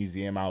had the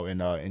museum out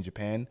in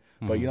Japan,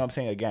 but you know what I'm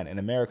saying? Again, in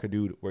America,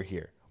 dude, we're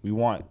here. We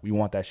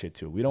want that shit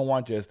too. We don't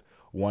want just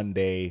one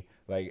day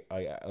like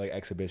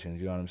exhibitions.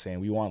 You know what I'm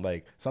saying? We want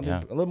like something a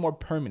little more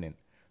permanent.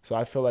 So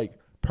I feel like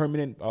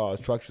permanent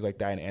structures like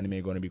that in anime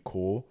are going to be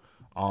cool.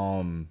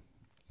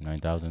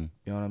 9,000.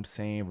 You know what I'm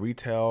saying?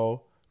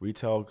 Retail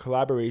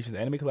collaborations,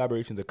 anime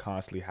collaborations are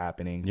constantly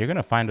happening. You're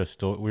gonna find a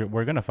store.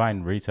 We're gonna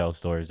find retail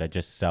stores that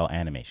just sell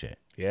anime shit.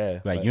 Yeah,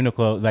 like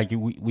Uniqlo. Like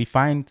we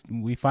find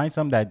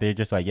some that they're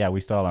just like, yeah,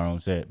 we sell our own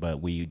shit,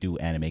 but we do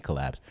anime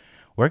collabs.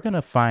 We're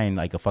gonna find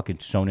like a fucking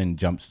Shonen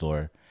Jump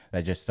store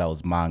that just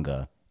sells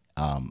manga,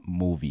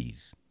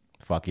 movies,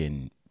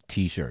 fucking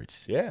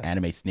T-shirts,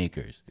 anime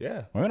sneakers.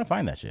 Yeah, we're gonna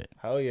find that shit.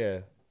 Hell yeah,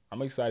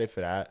 I'm excited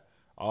for that.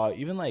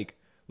 Even like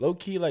low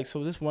key, like,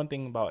 so this one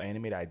thing about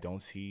anime that I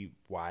don't see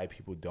why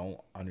people don't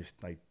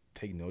understand, like,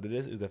 take note of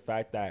this, is the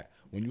fact that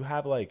when you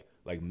have like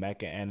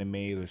mecha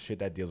animes or shit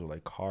that deals with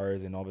like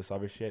cars and all this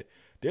other shit,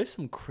 there's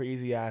some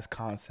crazy ass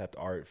concept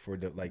art for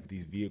the like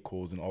these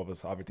vehicles and all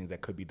this other things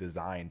that could be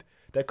designed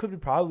that could be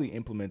probably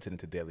implemented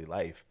into daily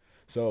life.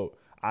 So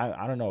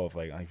I don't know if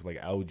like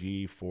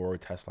LG,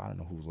 Ford, Tesla, I don't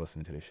know who's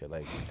listening to this shit.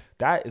 Like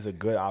that is a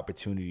good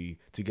opportunity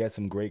to get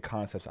some great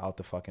concepts out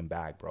the fucking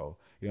bag, bro.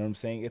 You know what I'm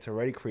saying? It's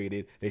already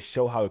created. They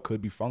show how it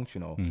could be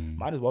functional.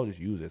 Might as well just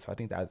use it. So I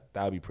think that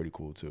would be pretty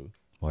cool too.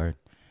 Word.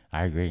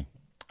 I agree.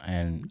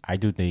 And I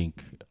do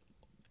think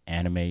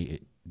anime,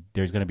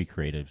 there's going to be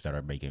creatives that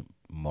are making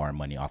more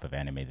money off of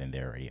anime than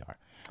they already are.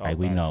 Like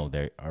we know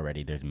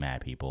there's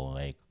mad people.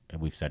 Like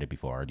we've said it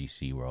before,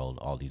 RDC World,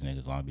 all these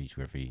niggas, Long Beach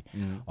Griffey,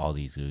 all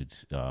these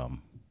dudes. I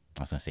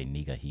was going to say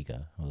Niga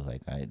Higa. I was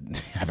like, I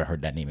haven't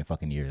heard that name in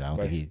fucking years. I don't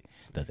think he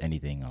does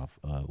anything off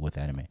with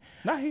anime.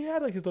 Nah, he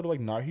had like his little like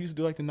he used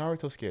to do like the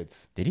Naruto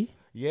skits. Did he?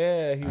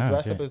 Yeah, he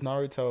dressed up as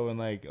Naruto and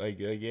like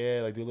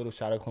do little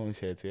shadow clone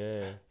shits.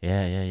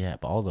 Yeah.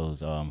 But all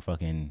those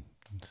fucking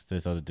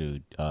this other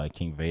dude,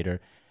 King Vader.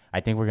 I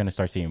think we're gonna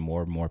start seeing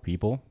more and more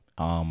people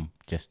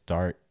just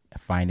start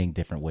finding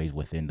different ways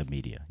within the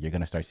media. You're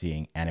gonna start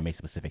seeing anime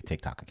specific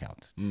TikTok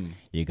accounts.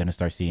 You're gonna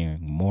start seeing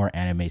more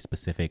anime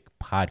specific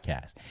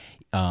podcasts.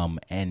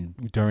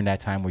 And during that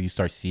time where you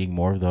start seeing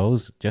more of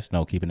those, just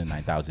know Keeping the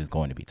 9,000 is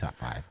going to be top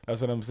 5.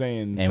 That's what I'm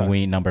saying. And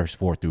we numbers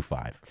 4 through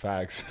 5.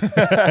 Facts.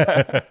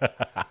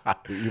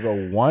 You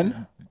go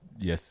 1?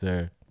 Yes,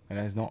 sir. And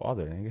there's no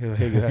other.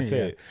 That's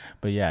it.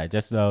 But yeah,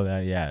 just know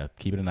that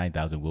Keeping the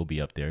 9,000 will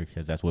be up there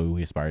because that's what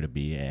we aspire to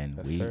be, and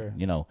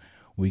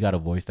we got a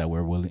voice that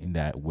we're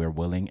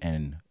willing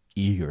and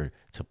eager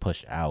to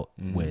push out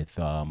with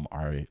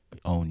our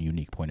own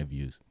unique point of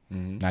views.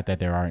 Not that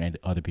there aren't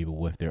other people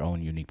with their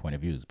own unique point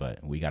of views,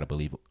 but we got to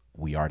believe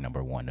we are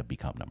number one to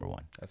become number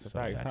one. That's a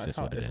fact.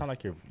 It's not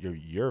like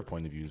your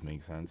point of views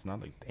make sense.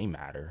 Not like they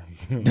matter.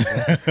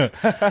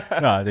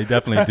 No, they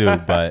definitely do.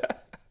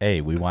 But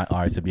hey, we want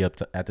ours to be up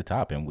at the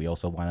top, and we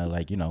also want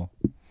to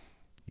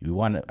we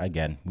want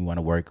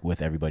to work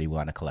with everybody. We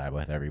want to collab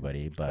with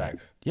everybody.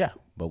 But Facts.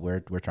 But we're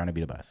trying to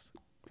be the best.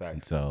 Facts.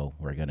 And so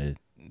we're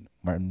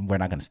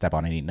not gonna step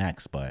on any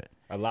necks, but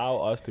allow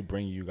us to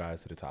bring you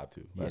guys to the top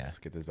too. Let's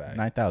get this back.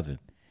 9,000.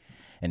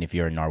 And if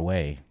you're in our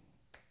way,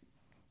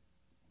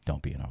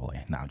 don't be in our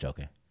way. Nah, I'm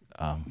joking.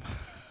 Nah.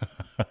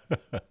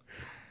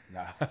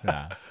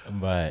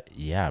 But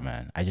yeah,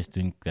 man, I just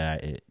think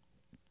that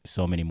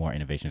so many more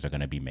innovations are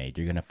gonna be made.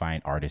 You're gonna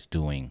find artists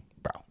doing,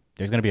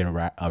 there's gonna be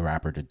a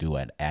rapper to do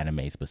an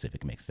anime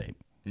specific mixtape.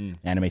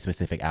 Anime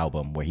specific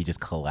album where he just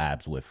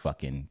collabs with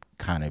fucking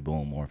Kanye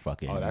Boom or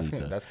fucking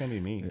Lisa. That's gonna be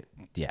me.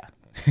 Yeah.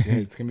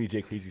 It's gonna be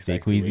Jay Queasy. Jay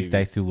Queasy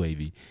Stacks Too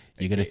Wavy.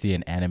 You're gonna see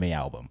an anime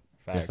album.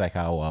 Facts. Just like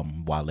how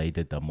Wale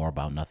did the More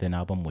About Nothing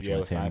album, which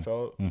was him.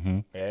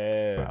 Seinfeld.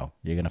 Yeah. Bro,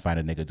 you're gonna find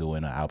a nigga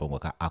doing an album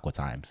with Aqua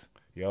Times.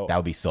 Yo, that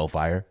would be so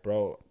fire.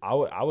 Bro, I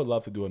would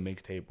love to do a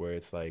mixtape where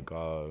it's like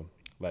the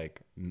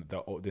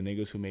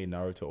niggas who made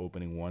Naruto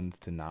opening 1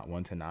 to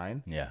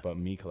 9. Yeah. But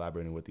me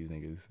collaborating with these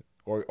niggas.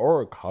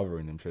 Or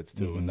covering them shits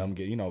too, and them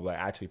get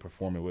actually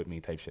performing with me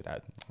type shit.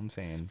 I'm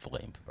saying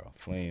flames, bro.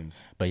 Flames.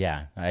 But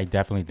yeah, I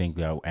definitely think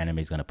anime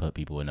is gonna put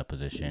people in a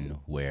position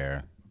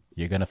where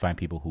you're gonna find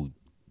people who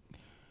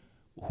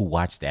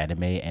watched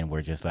anime and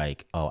were just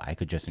like, oh, I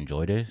could just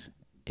enjoy this.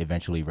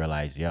 Eventually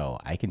realize, yo,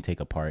 I can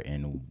take a part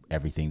in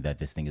everything that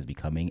this thing is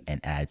becoming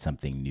and add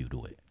something new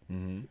to it.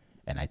 And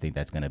I think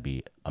that's gonna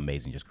be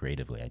amazing, just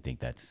creatively. I think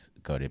that's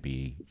going to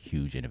be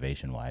huge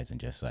innovation wise, and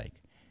just like.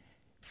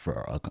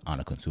 On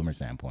a consumer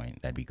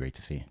standpoint, that'd be great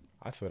to see.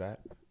 I feel that.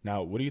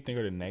 Now, what do you think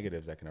are the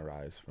negatives that can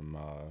arise from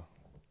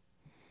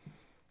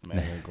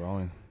anime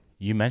growing?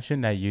 You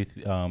mentioned that you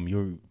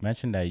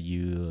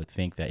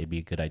think that it'd be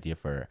a good idea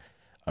for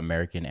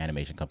American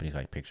animation companies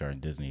like Pixar and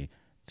Disney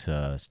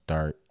to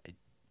start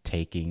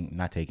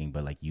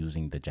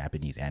using the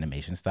Japanese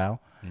animation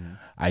style.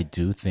 I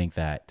do think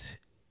that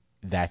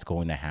that's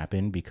going to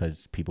happen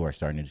because people are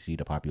starting to see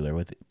the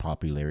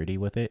popularity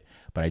with it.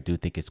 But I do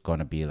think it's going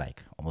to be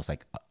like almost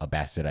like a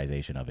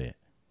bastardization of it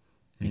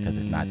because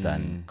it's not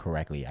done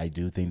correctly. I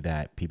do think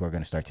that people are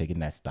going to start taking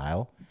that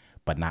style,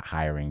 but not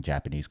hiring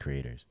Japanese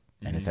creators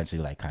and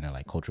essentially like kind of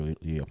like culturally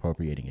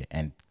appropriating it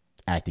and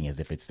acting as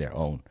if it's their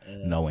own,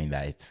 knowing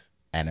that it's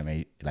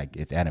anime, like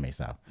it's anime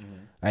style.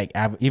 Like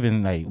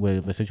even like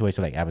with a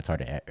situation like Avatar: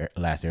 The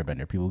Last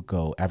Airbender, people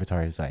go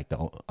Avatar is like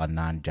a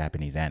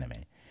non-Japanese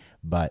anime.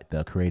 But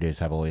the creators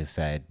have always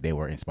said they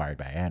were inspired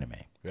by anime.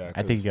 Yeah,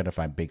 I think you're going to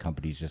find big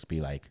companies just be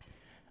like,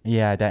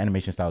 yeah, that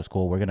animation style is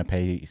cool. We're going to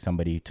pay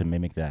somebody to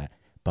mimic that,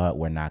 but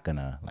we're not going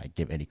to like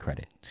give any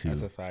credit to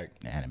That's a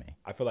fact. Anime.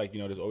 I feel like,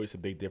 there's always a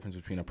big difference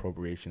between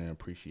appropriation and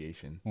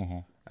appreciation.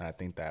 And I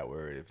think that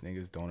where if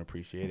niggas don't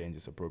appreciate it and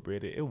just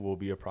appropriate it, it will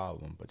be a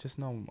problem. But just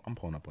know I'm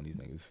pulling up on these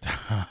niggas.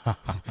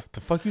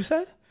 The fuck you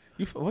said?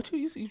 You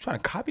trying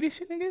to copy this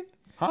shit, nigga?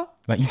 Huh?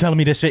 Like you telling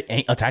me this shit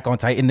ain't Attack on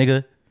Titan,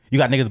 nigga? You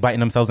got niggas biting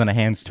themselves in the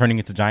hands, turning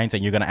into giants,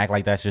 and you're gonna act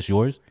like that's just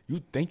yours?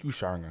 You think you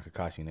Sharingan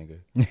Kakashi,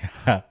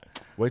 nigga?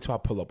 Wait till I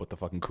pull up with the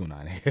fucking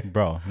kunai, nigga.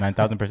 Bro,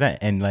 9,000%.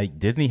 And like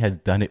Disney has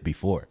done it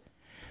before.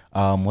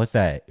 What's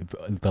that?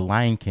 The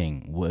Lion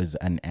King was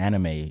an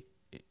anime.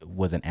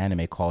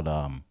 Called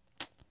it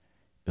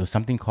was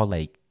something called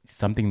like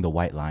something the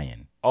White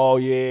Lion. Oh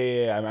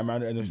yeah. I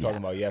remember what you're talking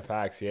about. Yeah,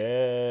 facts.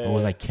 Yeah. It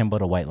was like Kimbo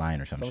the White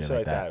Lion or some shit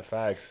like that.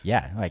 Facts.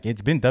 Yeah, like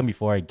it's been done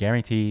before.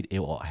 Guaranteed it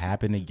will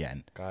happen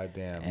again. God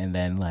damn. And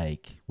then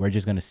like we're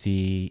just gonna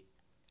see,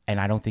 and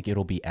I don't think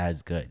it'll be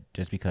as good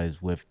just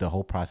because with the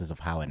whole process of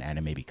how an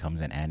anime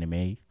becomes an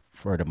anime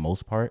for the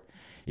most part,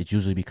 it's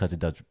usually because it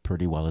does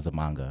pretty well as a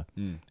manga,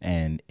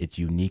 and it's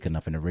unique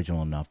enough and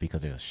original enough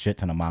because there's a shit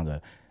ton of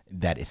manga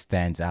that it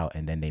stands out,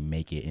 and then they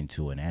make it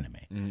into an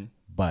anime.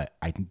 But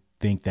I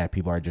think that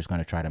people are just going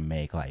to try to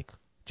make like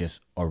just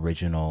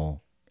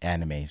original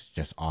animes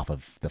just off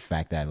of the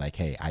fact that like,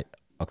 hey,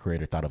 a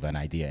creator thought of an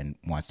idea and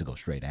wants to go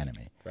straight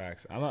anime.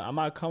 Facts. I'm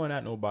not coming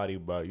at nobody,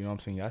 but you know what I'm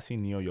saying? Y'all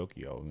seen Neo Yokio,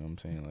 you know what I'm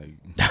saying?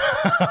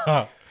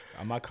 Like,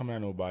 I'm not coming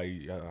at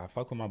nobody. I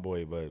fuck with my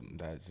boy, but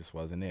that just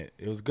wasn't it.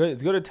 It was good.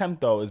 It's a good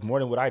attempt though. It's more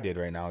than what I did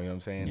right now, you know what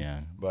I'm saying?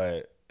 Yeah.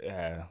 But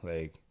yeah,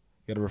 like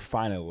you gotta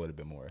refine it a little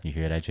bit more. You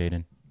hear that,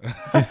 Jaden?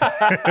 I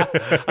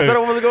said I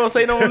wasn't gonna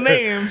say no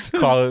names.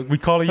 We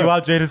calling you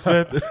out, Jaden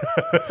Smith.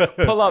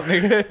 Pull up,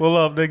 nigga. Pull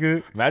up,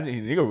 nigga.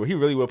 Imagine he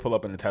really would pull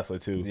up in a Tesla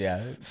too.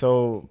 Yeah.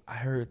 So I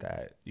heard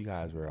that you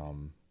guys were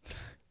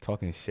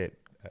talking shit.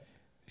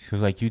 She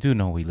was like, you do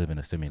know we live in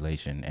a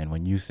simulation, and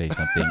when you say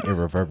something, it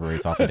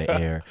reverberates off of the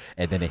air,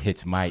 and then it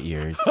hits my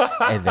ears,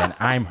 and then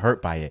I'm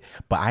hurt by it.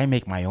 But I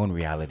make my own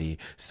reality,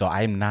 so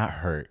I'm not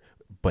hurt.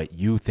 But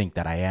you think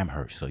that I am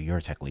hurt, so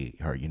you're technically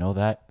hurt. You know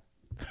that?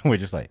 We're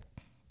just like,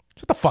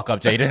 shut the fuck up,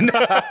 Jaden.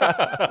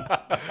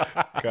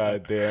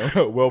 God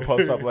damn. Will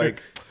pops up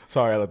like,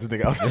 sorry, I left this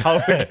nigga out the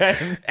house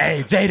again.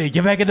 Hey, Jaden,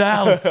 get back in the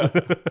house.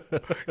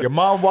 Your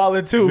mom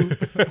wildin' too.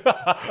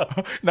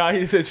 Nah,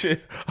 he said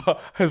shit.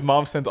 His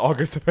mom sent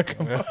August to pick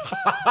him up.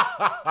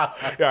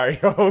 Yeah,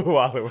 yo, we're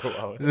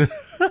wildin'.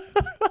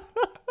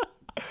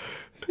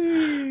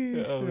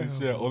 Oh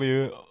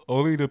shit!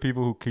 Only the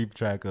people who keep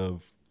track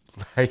of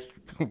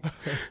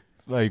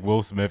like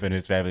Will Smith and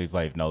his family's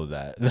life knows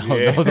that.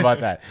 Knows about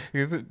that.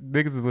 Because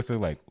niggas is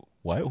listening like,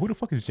 what? Who the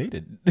fuck is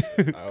Jaden?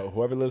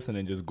 Whoever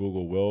listening, just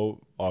Google Will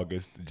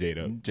August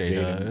Jada.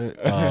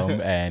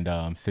 And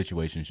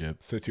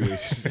situationship.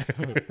 Situation.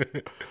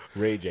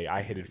 Ray J.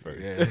 I hit it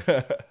first.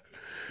 Yeah.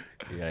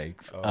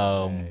 Yikes.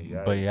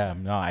 Yikes. But yeah,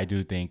 no, I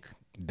do think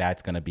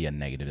that's gonna be a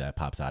negative that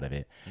pops out of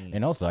it.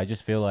 And also, I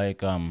just feel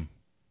like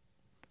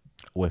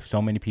with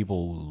so many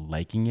people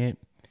liking it,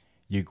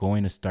 you're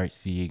going to start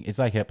seeing. It's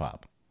like hip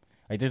hop.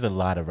 Like there's a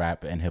lot of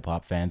rap and hip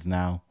hop fans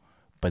now,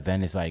 but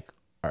then it's like,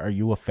 are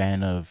you a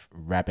fan of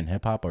rap and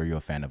hip hop, or are you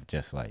a fan of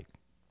just like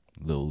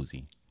Lil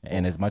Uzi?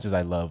 And as much as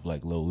I love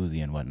like Lil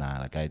Uzi and whatnot,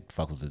 like I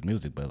fuck with his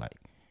music, but like,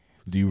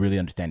 do you really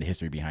understand the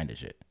history behind this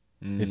shit?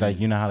 It's like,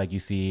 you know how like you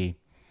see,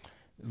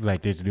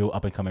 like there's new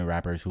up and coming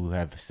rappers who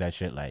have said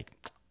shit like,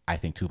 I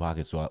think Tupac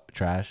is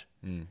trash.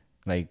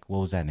 Like what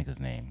was that nigga's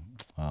name?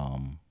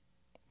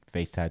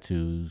 Face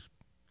tattoos,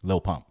 Lil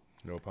Pump.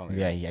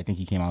 Yeah, I think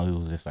he came out. He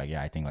was just like,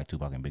 yeah, I think like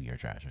Tupac and Biggie are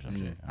trash or some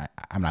shit.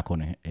 I'm not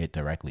quoting it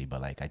directly,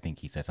 but like I think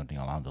he said something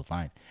along those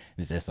lines.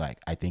 It's just like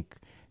I think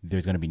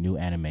there's gonna be new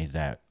animes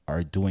that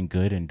are doing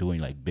good and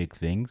doing like big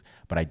things,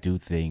 but I do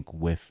think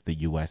with the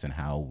U.S. and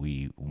how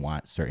we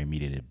want certain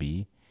media to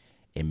be,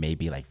 it may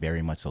be like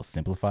very much so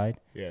simplified.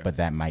 Yeah. But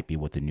that might be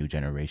what the new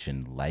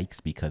generation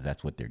likes because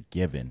that's what they're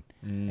given,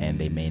 and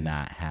they may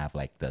not have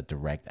like the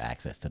direct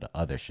access to the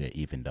other shit,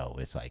 even though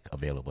it's like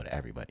available to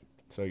everybody.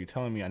 So you're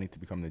telling me I need to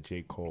become the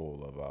J.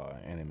 Cole of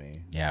anime?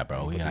 Yeah,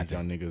 bro. We got these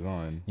young niggas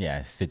on.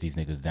 Yeah, sit these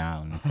niggas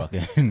down.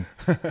 Fucking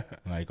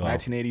like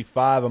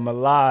 1985. I'm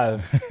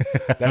alive.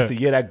 That's the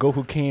year that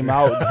Goku came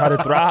out and tried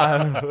to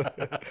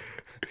thrive.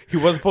 He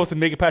wasn't supposed to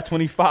make it past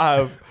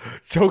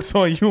 25. Joke's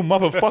on you,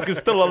 motherfucker,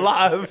 still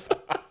alive.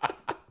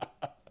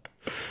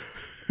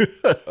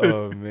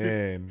 Oh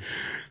man.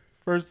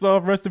 First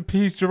off, rest in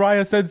peace,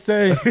 Jiraiya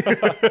Sensei.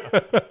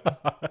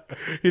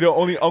 He the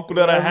only uncle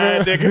that I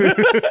had,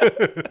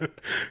 nigga.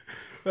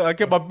 I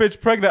get my bitch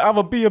pregnant.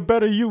 I'ma be a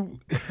better you.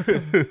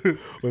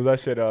 Was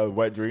that shit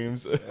Wet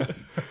Dreams?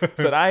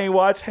 Said I ain't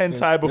watched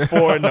hentai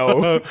before,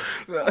 no.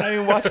 I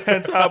ain't watched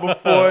hentai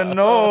before,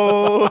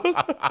 no.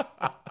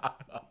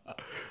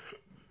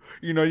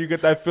 You know, you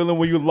get that feeling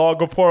when you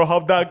log on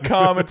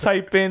Pornhub.com and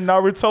type in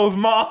Naruto's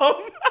mom.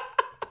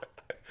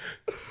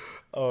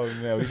 Oh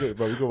man, we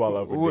go all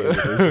up with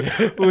this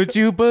shit. Would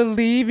you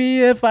believe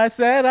me if I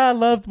said I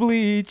loved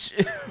Bleach?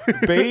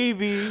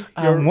 Baby,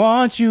 I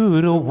want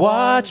you to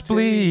watch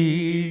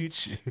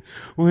Bleach.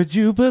 Would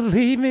you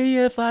believe me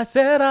if I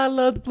said I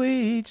loved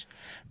Bleach?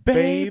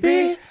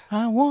 Baby,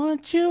 I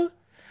want you.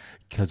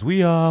 Cause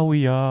we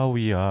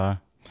are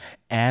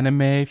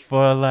anime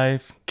for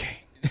life.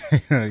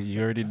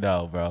 You already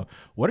know, bro.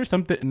 What are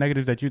some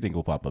negatives that you think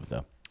will pop up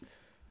though?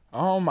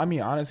 I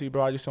mean, honestly,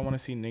 bro, I just don't want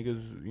to see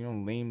niggas,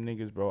 lame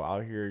niggas, bro,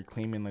 out here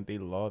claiming like they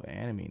love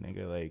anime,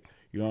 nigga. Like,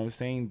 you know what I'm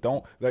saying?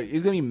 Don't, like,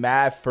 it's gonna be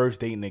mad first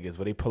date niggas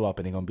where they pull up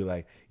and they gonna be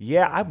like,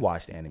 yeah, I've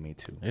watched anime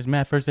too. There's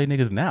mad first date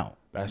niggas now.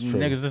 That's true.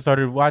 Niggas that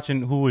started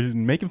watching who was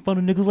making fun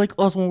of niggas like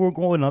us when we were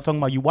growing up,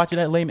 talking about you watching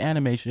that lame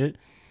anime shit.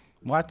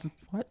 What?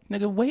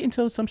 Nigga, wait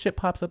until some shit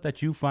pops up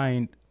that you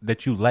find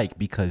that you like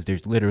because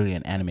there's literally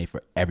an anime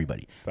for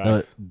everybody.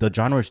 Facts. The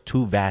genre is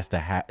too vast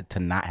to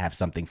not have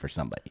something for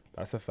somebody.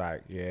 That's a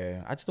fact.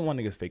 Yeah, I just don't want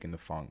niggas faking the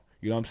funk.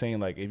 You know what I'm saying?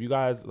 Like, if you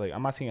guys like,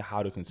 I'm not saying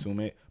how to consume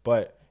it,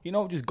 but you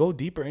know, just go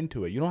deeper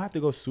into it. You don't have to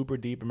go super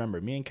deep.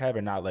 Remember, me and Kev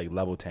are not like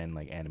level 10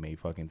 like anime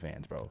fucking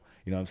fans, bro.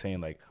 You know what I'm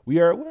saying? Like,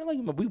 we're like,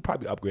 we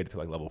probably upgraded to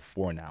like level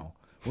 4 now.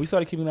 When we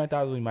started keeping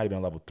 9,000, we might have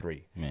been level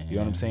 3. Man. You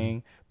know what I'm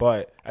saying?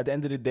 But at the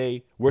end of the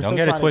day, we're Don't still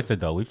get it trying twisted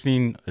though. We've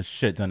seen a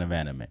shit ton of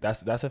anime.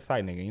 That's a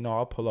fact, nigga. You know,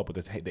 I'll pull up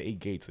with the 8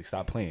 gates. Like,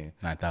 stop playing.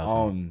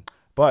 9,000.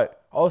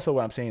 But also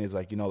what I'm saying is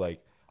like, you know,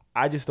 like,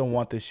 I just don't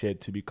want this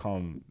shit to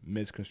become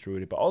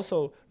misconstrued. But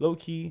also, low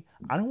key,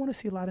 I don't want to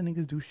see a lot of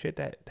niggas do shit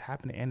that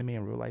happen in anime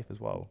in real life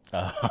as well.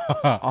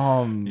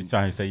 You're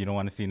trying to say you don't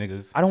want to see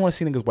niggas? I don't want to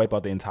see niggas wipe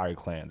out the entire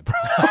clan, bro.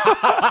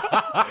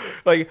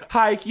 Like,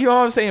 Hike, you know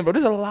what I'm saying, bro?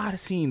 There's a lot of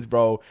scenes,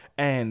 bro,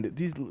 and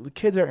these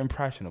kids are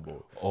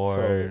impressionable.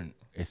 Or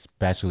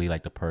especially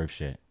like the perv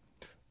shit.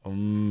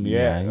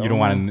 Yeah, You don't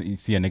want to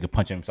see a nigga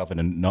punching himself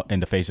in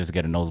the face just to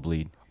get a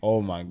nosebleed. Oh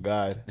my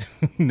god.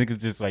 Niggas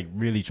just like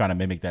really trying to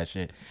mimic that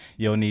shit.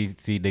 You don't need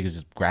to see niggas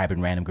just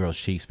grabbing random girls'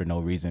 cheeks for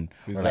no reason.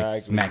 Or like Exactly.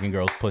 smacking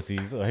girls'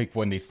 pussies like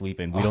when they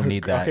sleeping. We don't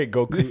need that. Okay,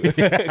 Goku.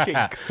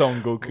 Okay,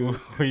 Son Goku.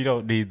 We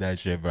don't need that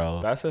shit,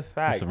 bro. That's a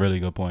fact. That's a really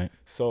good point.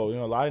 So, you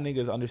know, a lot of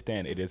niggas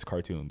understand it is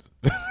cartoons.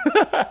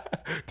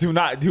 Do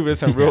not do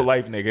this in real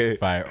life, nigga.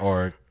 Fire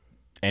or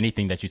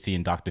anything that you see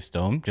in Dr.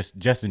 Stone.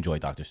 Just enjoy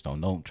Dr.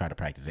 Stone. Don't try to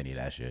practice any of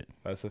that shit.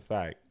 That's a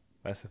fact.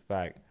 That's a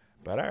fact.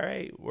 But all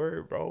right,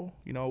 bro.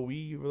 You know,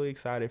 we really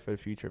excited for the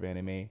future of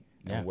anime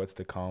and what's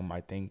to come.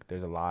 I think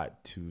there's a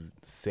lot to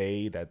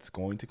say that's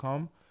going to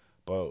come,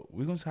 but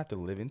we're going to have to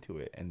live into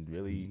it and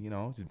really, you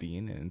know, just be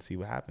in it and see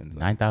what happens.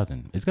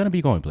 9,000. It's gonna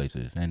be going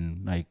places,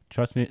 and like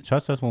trust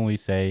us when we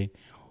say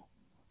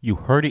you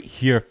heard it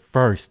here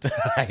first.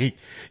 Like,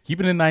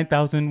 keeping it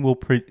 9,000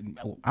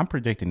 I'm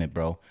predicting it,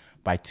 bro.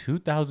 By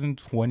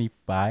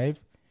 2025,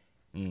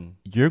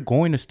 you're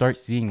going to start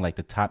seeing like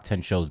the top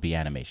 10 shows be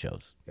anime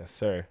shows. Yes,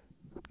 sir.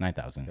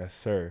 9,000. Yes,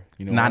 sir.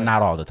 You know,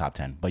 Not all the top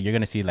 10, but you're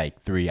gonna see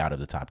like 3 out of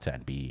the top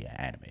 10 be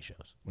anime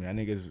shows. when y'all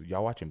niggas,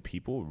 y'all watching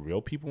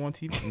real people on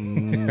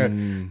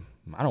TV?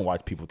 I don't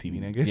watch people TV,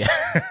 nigga.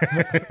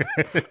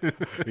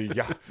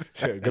 Yeah.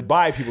 Shit.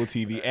 Goodbye, people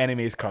TV.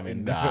 Anime's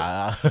coming.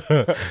 Nah,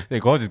 they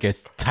gonna just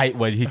get tight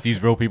when he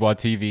sees real people on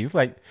TV. It's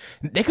like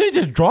they couldn't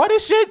just draw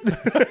this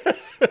shit.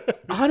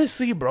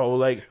 Honestly, bro,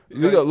 like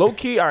low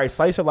key, all right,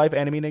 slice of life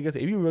anime niggas.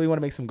 If you really want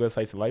to make some good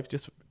slice of life,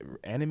 just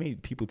anime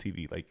people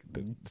TV. Like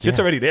the shit's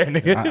already there,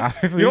 nigga.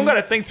 Honestly, you don't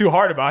gotta think too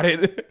hard about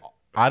it.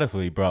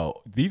 Honestly,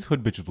 bro, these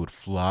hood bitches would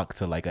flock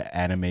to like an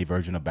anime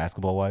version of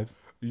Basketball Wives.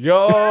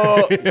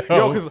 Yo,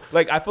 because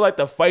like I feel like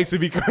the fights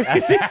would be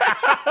crazy. You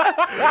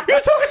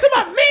talking to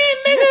my man,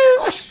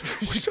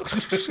 nigga?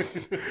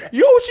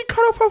 Yo, she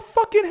cut off her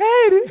fucking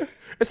head.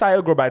 It's all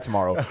right, grow back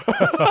tomorrow.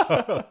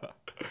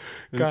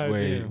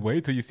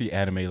 Wait till you see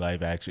anime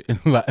live action.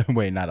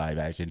 Wait, not live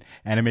action.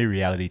 Anime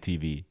reality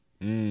TV.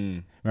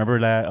 Remember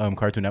that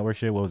Cartoon Network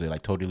shit? What was it,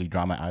 like Totally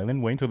Drama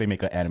Island? Wait until they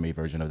make an anime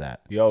version of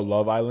that. Yo,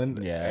 Love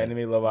Island. Yeah.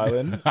 Anime Love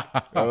Island.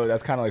 Oh,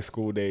 that's kind of like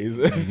School Days.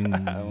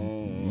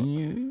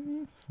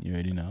 You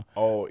already know.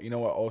 Oh, you know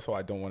what? Also,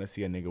 I don't want to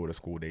see a nigga with a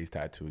School Days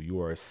tattoo. You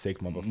are a sick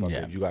motherfucker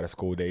Yeah. if you got a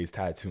School Days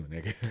tattoo,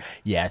 nigga.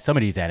 Yeah, some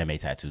of these anime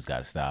tattoos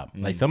gotta stop.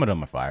 Like some of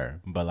them are fire,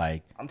 but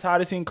like I'm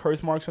tired of seeing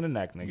curse marks on the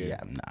neck, nigga. Yeah,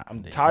 nah,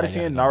 I'm they- tired of they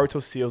seeing gotta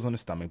Naruto seals on the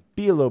stomach.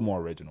 Be a little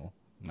more original.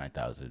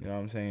 9,000. You know what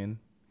I'm saying?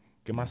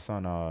 Get my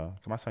son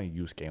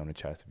Yusuke on the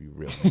chest if you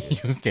real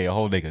nigga. You scare a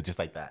whole nigga just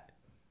like that.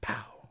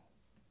 Pow.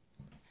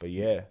 But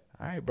yeah,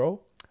 all right,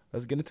 bro.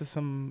 Let's get into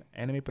some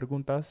anime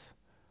preguntas.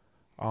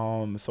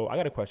 So I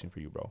got a question for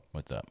you, bro.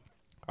 What's up?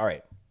 All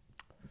right.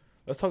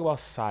 Let's talk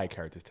about side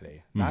characters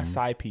today. Not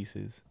side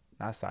pieces,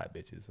 not side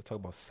bitches. Let's talk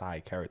about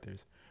side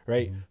characters,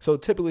 right? So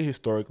typically,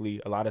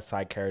 historically, a lot of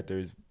side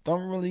characters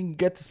don't really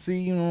get to see,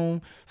 you know,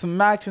 some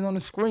action on the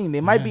screen. They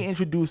might be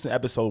introduced in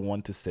episode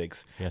 1 to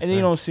 6, Yes, and then you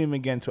sir. don't see them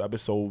again to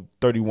episode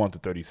 31 to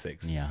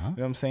 36. Yeah. You know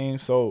what I'm saying?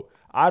 So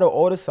out of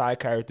all the side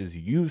characters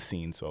you've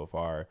seen so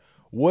far,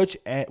 which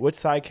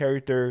side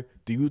character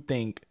do you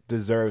think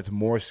deserves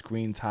more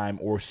screen time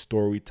or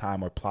story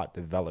time or plot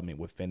development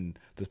within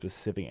the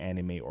specific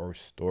anime or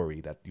story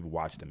that you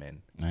watched them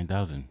in?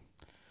 9,000.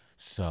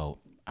 So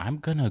I'm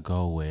gonna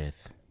go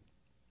with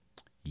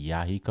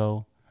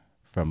Yahiko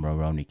from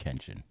Rurouni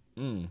Kenshin.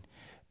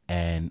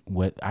 And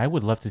what I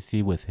would love to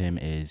see with him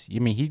is, I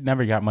mean, he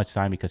never got much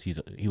time because he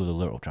was a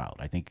little child.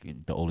 I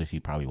think the oldest he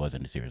probably was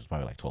in the series was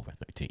probably like 12 or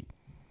 13.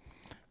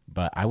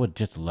 But I would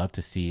just love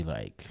to see,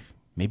 like,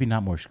 maybe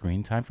not more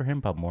screen time for him,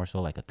 but more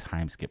so like a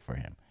time skip for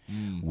him,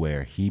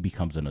 where he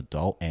becomes an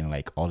adult and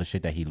like all the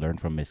shit that he learned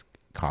from Miss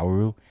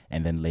Kaoru,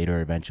 and then later,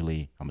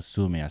 eventually, I'm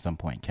assuming at some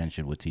point,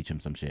 Kenshin would teach him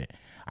some shit.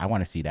 I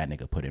want to see that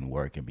nigga put in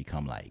work and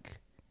become like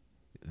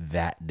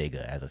that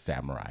nigga as a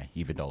samurai,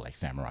 even though like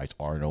samurais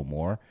are no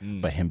more,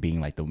 but him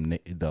being like the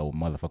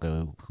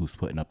motherfucker who's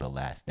putting up the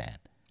last stand.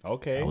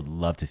 Okay. I would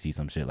love to see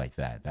some shit like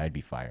that. That'd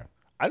be fire.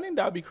 I think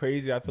that would be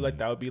crazy. I feel like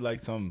that would be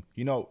like some,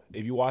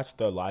 if you watch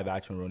the live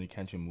action Rurouni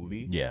Kenshin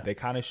movie, they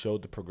kind of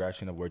showed the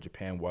progression of where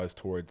Japan was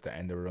towards the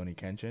end of Rurouni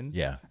Kenshin.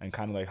 Yeah. And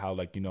kind of like how,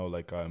 like, it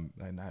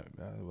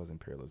was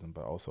imperialism,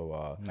 but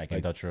also like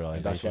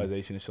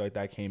industrialization and shit like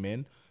that came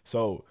in.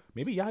 So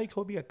maybe Yahiko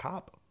could be a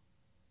cop.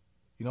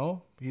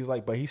 He's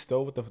like, but he's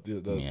still with the but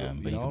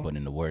he can put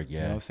in the work, You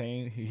know what I'm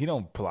saying? He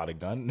don't pull out a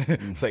gun.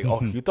 It's like, oh,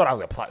 you thought I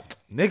was a plot.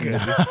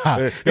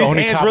 Nigga. His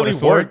only hands really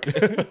work.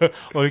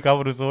 Only cop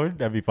with a sword?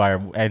 That'd be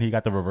fire. And he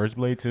got the reverse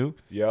blade, too?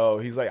 Yo,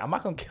 he's like, I'm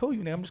not going to kill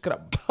you, nigga. I'm just going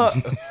to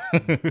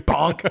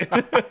bonk.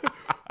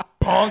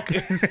 Bonk.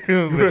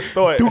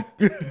 Throw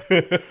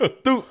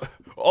it.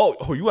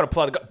 Oh, you want to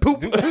pull out a gun?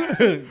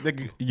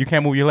 Poop. You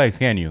can't move your legs,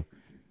 can you?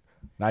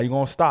 Now you're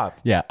going to stop.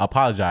 Yeah,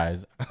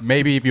 apologize.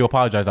 Maybe if you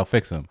apologize, I'll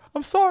fix him.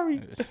 I'm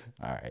sorry.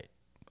 All right.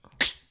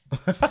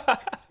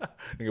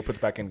 Nigga puts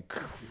back in.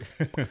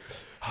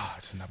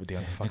 Just another day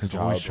on the fucking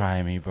job. Always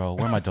trying me, bro.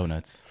 Where are my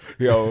donuts?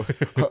 Yo,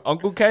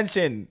 Uncle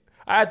Kenshin.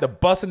 I had to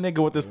bust a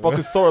nigga with this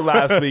fucking sword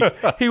last week.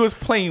 He was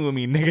playing with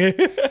me,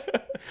 nigga.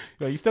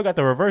 Yo, you still got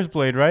the reverse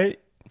blade, right?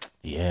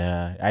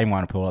 Yeah. I didn't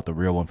want to pull out the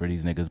real one for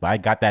these niggas, but I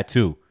got that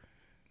too.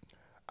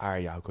 All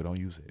right, Yahiko, don't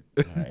use it.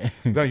 Right.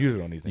 Don't use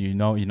it on these things. You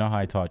know how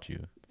I taught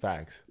you.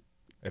 Facts.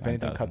 If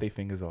anything, cut their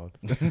fingers off.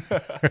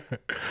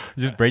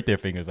 Just break their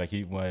fingers like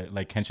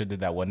Kenshin did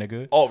that one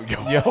nigga. Oh,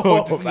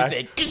 yo.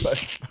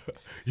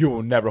 You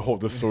will never hold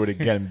the sword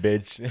again,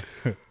 bitch.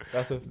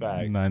 That's a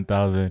fact.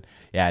 9,000.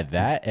 Yeah,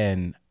 that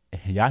and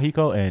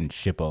Yahiko and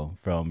Shippo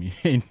from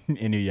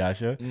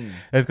Inuyasha.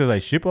 That's because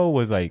like Shippo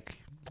was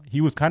like, he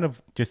was kind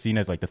of just seen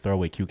as like the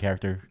throwaway cute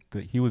character.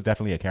 He was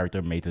definitely a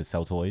character made to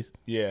sell toys.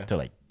 Yeah. To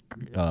like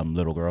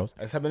little girls.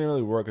 I just haven't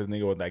really worked because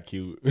nigga was that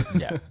cute.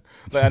 Yeah.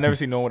 Like I never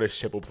seen no one with a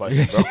Shippo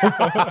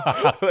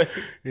plushie, bro.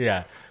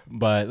 Yeah.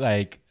 But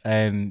like,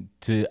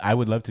 I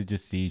would love to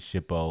just see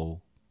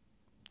Shippo.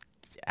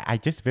 I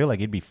just feel like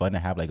it'd be fun to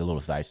have like a little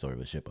side story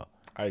with Shippo.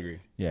 I agree.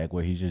 Yeah, like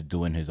where he's just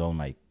doing his own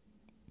like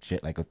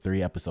shit, like a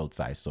 3-episode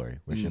side story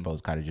where Shippo's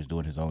kind of just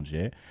doing his own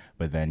shit,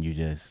 but then you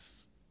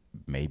just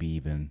maybe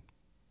even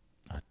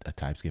a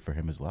time skip for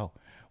him as well,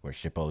 where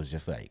Shippo is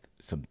just like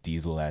some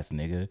diesel ass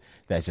nigga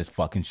that's just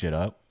fucking shit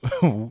up.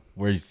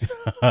 where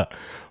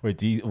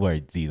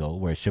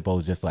Shippo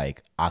is just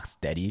like ox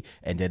steady,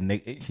 and then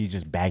he's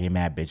just bagging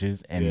mad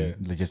bitches, and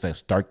just a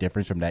stark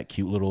difference from that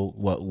cute little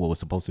what was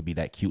supposed to be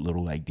that cute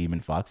little like demon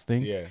fox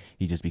thing. Yeah,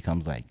 he just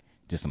becomes like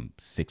just some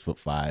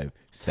 6'5"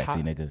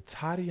 sexy nigga.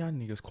 Tired of y'all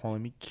niggas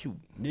calling me cute.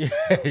 Yeah,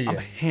 I'm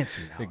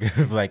handsome now.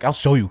 It's like I'll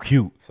show you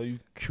cute. So you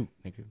cute,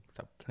 nigga.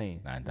 Stop playing.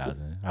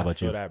 9,000. How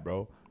about you? I feel that,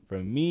 bro. For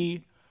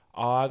me,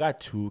 I got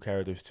 2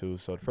 characters too.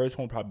 So the first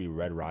one would probably be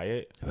Red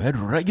Riot. Red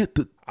Riot.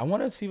 I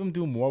want to see him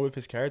do more with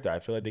his character. I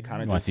feel like they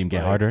kind of want to see him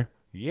get harder.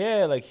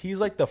 Yeah, like he's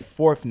like the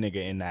 4th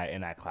nigga in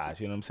that class.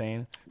 You know what I'm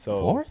saying?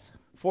 So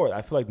 4th.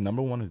 I feel like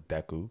number 1 is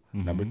Deku.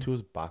 Number 2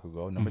 is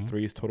Bakugo. Number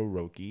 3 is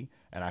Todoroki.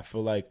 And I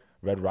feel like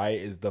Red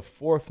Riot is the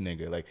 4th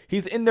nigga. Like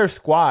he's in their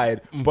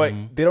squad, but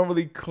they don't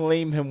really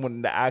claim him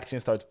when the action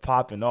starts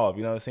popping off.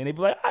 You know what I'm saying? They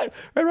be like,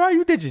 Red Riot,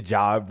 you did your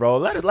job, bro.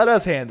 Let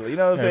us handle it. You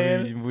know what I'm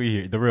saying?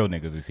 We the real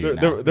niggas is here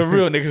now. The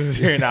real niggas is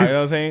here now. You know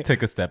what I'm saying?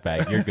 Take a step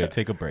back. You're good.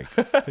 Take a break.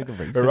 Take a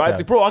break. Red Riot's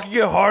like, bro, I can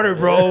get harder,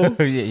 bro.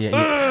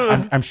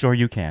 yeah. I'm sure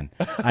you can.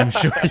 I'm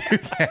sure you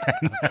can.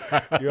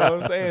 You know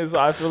what I'm saying? So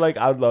I feel like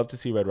I'd love to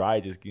see Red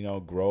Riot just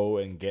grow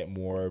and get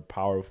more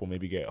powerful.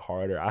 Maybe get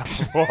harder.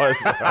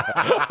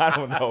 I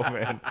don't know,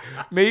 man.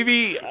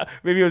 Maybe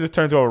he'll just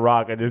turn to a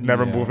rock and just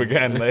never move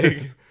again. Like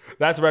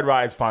that's Red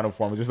Riot's final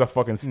form. It's just a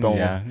fucking stone.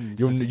 Yeah.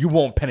 You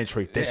won't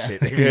penetrate this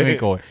shit.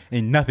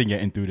 Ain't nothing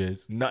getting through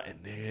this. Nothing,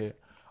 nigga.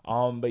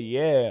 But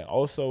yeah,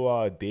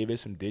 also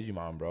Davis from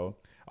Digimon, bro.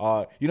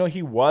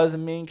 He was a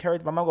main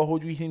character, but I'm not gonna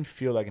hold you. He didn't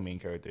feel like a main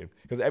character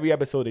because every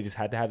episode they just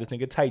had to have this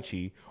nigga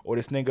Taichi or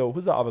this nigga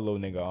who's the other little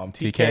nigga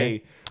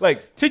TK.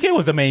 Like TK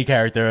was the main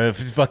character of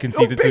fucking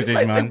season 2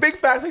 Digimon. Like, big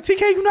facts, like TK,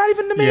 you're not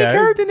even the main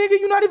character, nigga.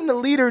 You're not even the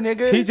leader,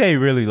 nigga.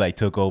 TJ really like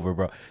took over,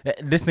 bro.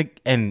 This nigga,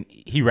 and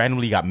he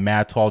randomly got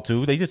mad tall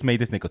too. They just made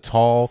this nigga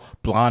tall,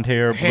 blonde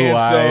hair, blue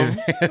eyes,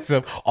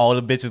 handsome. All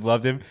the bitches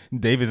loved him.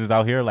 Davis is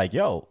out here like,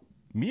 yo.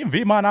 Me and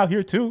Vmon out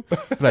here too.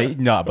 Like,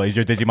 no, but is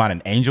your Digimon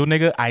an angel,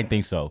 nigga? I didn't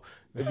think so.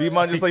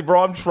 Vmon just like,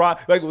 bro, I'm trying.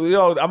 Like,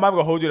 I'm not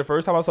gonna hold you. The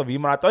first time I saw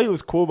Vmon, I thought he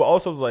was cool, but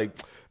also was like,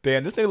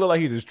 damn, this nigga look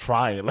like he's just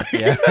trying. Like,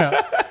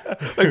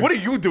 like, what do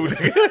you do,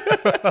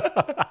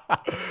 nigga?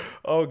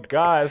 Oh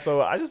God.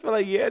 So I just feel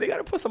like, they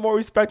gotta put some more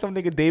respect on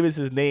nigga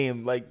Davis's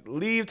name. Like,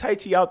 leave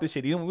Taichi out this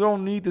shit. We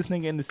don't need this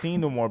nigga in the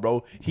scene no more,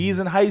 bro. He's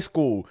in high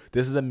school.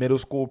 This is a middle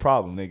school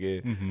problem,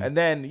 nigga. And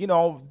then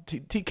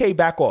TK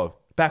back off.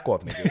 Back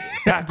off,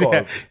 nigga. Back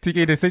off.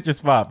 TK, this is your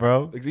spot,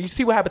 bro. You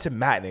see what happened to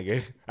Matt,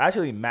 nigga.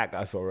 Actually, Matt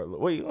got Sora.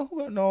 Wait,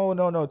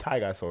 no. Ty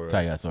got Sora.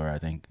 Ty got Sora, I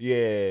think.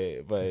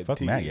 Yeah, but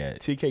fuck Matt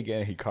yet. TK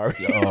getting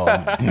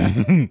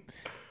Hikari.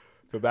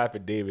 Feel bad for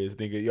Davis,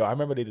 nigga. Yo, I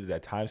remember they did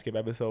that time skip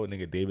episode.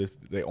 Nigga, Davis,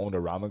 they owned a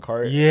ramen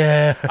cart.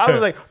 Yeah. I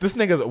was like,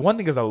 one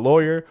nigga's a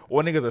lawyer,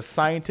 one nigga's a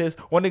scientist,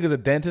 one nigga's a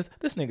dentist.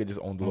 This nigga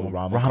just owned a little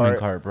ramen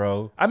cart,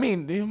 bro. I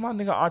mean, my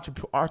nigga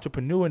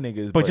entrepreneur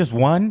niggas. But just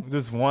one?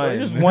 Just one.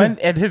 Just one?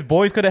 And his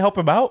boys could have helped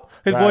him out?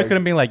 His boys Facts. could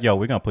have been like, yo,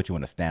 we're going to put you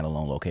in a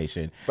standalone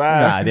location.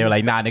 Facts. Nah, they were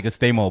like, nah, nigga,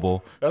 stay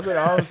mobile. That's what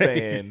I'm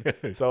saying.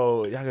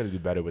 So y'all gotta do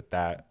better with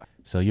that.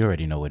 So you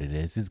already know what it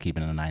is. This is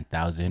Keeping It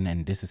 9,000,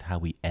 and this is how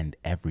we end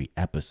every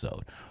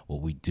episode. What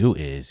we do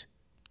is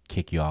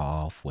kick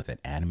y'all off with an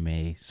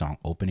anime song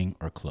opening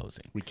or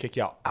closing. We kick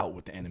y'all out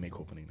with the anime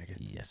opening, nigga.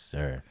 Yes,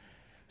 sir.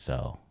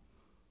 So,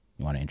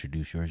 you want to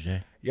introduce yours,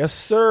 Jay? Yes,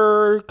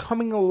 sir.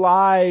 Coming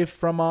live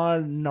from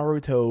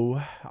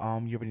Naruto.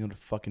 You already know the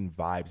fucking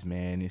vibes,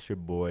 man. It's your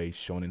boy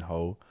Shonen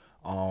Ho.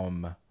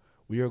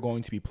 We are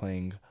going to be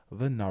playing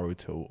the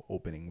Naruto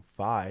opening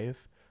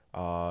 5.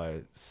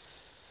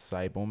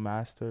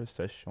 Cybermaster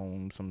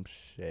Session, some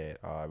shit.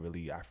 I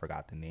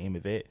forgot the name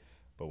of it,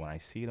 but when I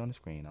see it on the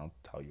screen, I'll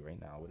tell you right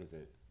now. What is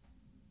it?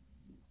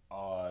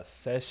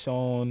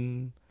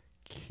 Session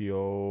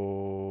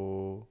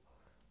Kyo.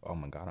 Oh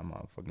my god, I'm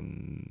on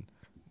fucking.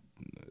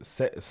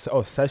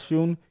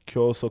 Session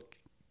Kyoso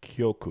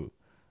Kyoku.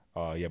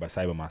 Yeah, by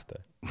Cybermaster.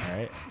 All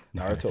right,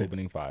 Naruto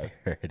opening 5.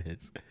 There it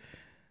is.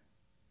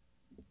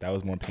 That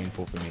was more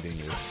painful for me than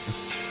you.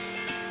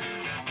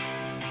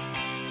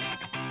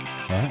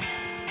 What?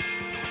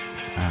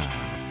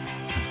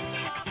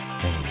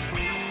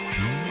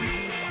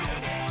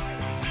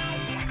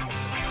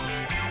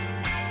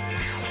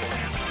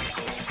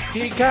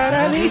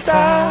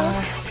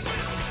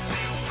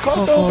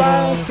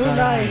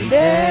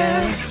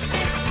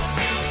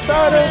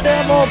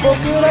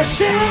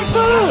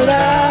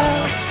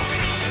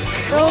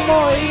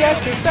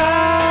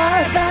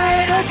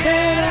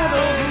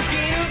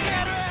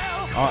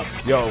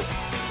 Yo,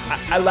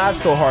 I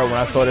laughed so hard when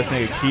I saw this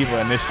nigga Kiva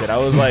and this shit. I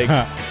was like,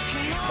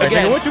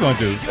 Again, what you gonna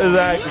do?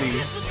 Exactly.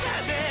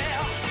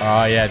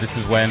 Oh yeah, this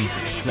is when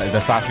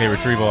the Sasuke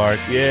retrieval arc.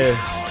 Yeah.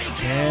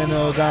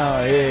 Channel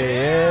down.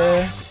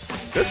 Yeah.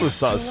 This was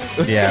sus.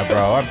 Yeah,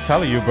 bro. I'm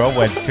telling you, bro.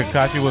 When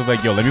Kakashi was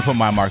like, "Yo, let me put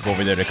my mark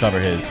over there to cover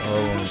his."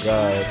 Oh my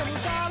god.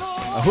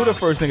 Who the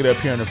first nigga to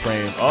appear in the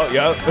frame? Oh,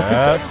 yep.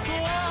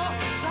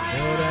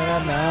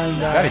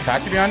 Got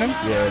Itachi behind him?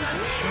 Yeah.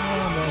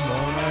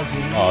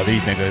 Oh,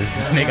 these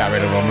niggas. They got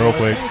rid of him real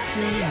quick.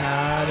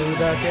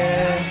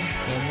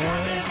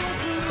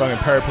 Fucking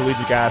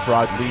paraplegic ass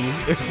Rock Lee.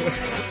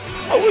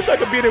 I wish I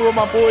could be there with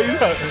my boys.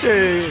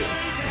 Shit.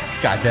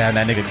 Goddamn,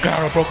 that nigga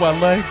Gara broke my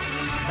leg.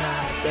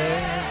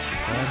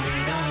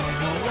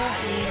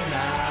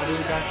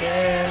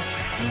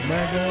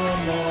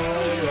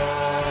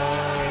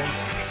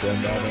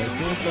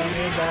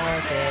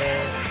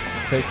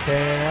 Take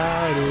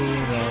care,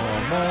 no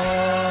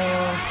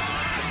more,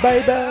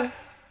 baby.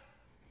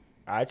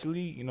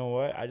 Actually, you know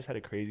what? I just had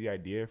a crazy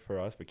idea for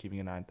us for Keeping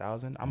It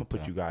 9,000. I'm gonna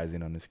put you guys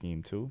in on the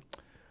scheme too.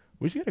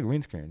 We should get a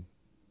green screen.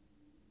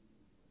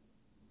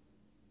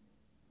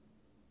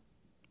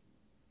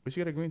 We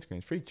should get a green screen.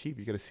 It's pretty cheap.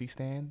 You get a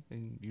C-stand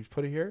and you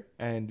put it here,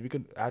 and we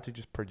could actually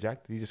just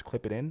project. You just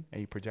clip it in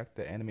and you project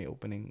the anime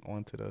opening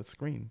onto the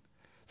screen,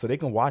 so they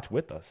can watch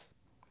with us.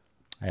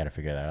 I gotta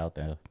figure that out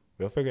though.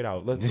 We'll figure it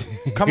out. Let's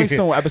coming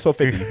soon, episode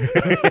 50.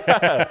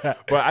 But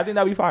I think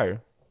that'd be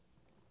fire.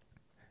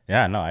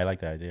 Yeah, no, I like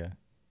that idea.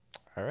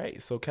 All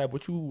right, so Kev,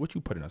 what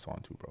you putting us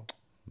on to, bro?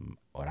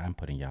 What I'm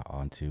putting y'all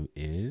onto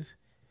is,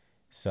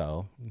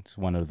 so it's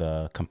one of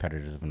the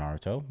competitors of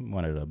Naruto,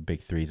 one of the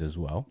big threes as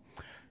well.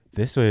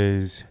 This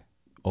is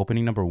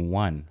opening number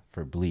 1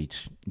 for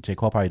Bleach. J.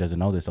 Cole probably doesn't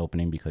know this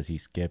opening because he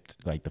skipped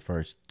like the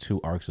first 2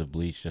 arcs of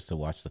Bleach just to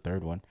watch the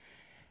third one.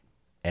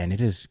 And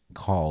it is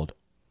called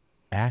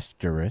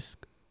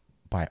Asterisk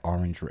by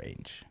Orange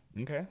Range.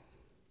 Okay.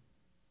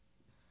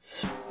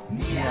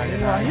 I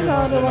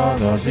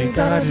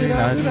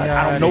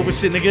don't know this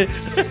shit, nigga.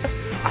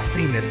 I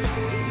seen this.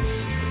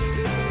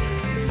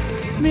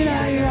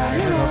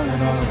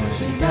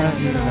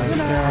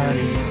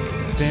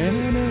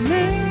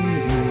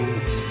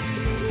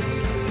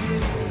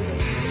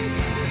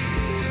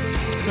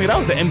 Nigga, that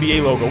was the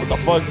NBA logo. What the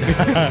fuck?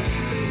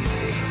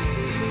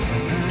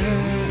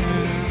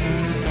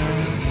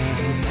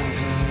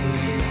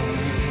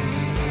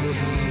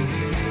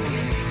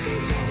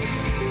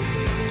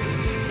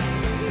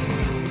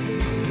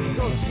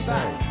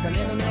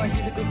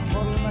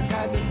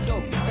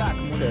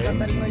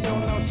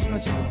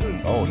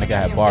 Oh, nigga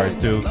had bars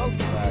too.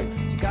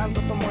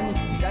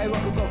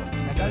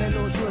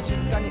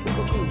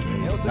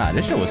 Nah,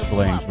 this shit was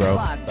flames, bro.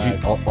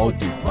 G-O-O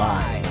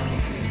Dubai.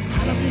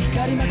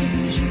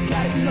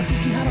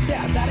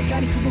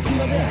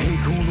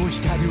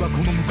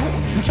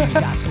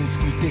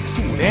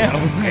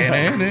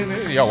 Damn.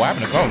 Yo, what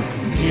happened to Cone?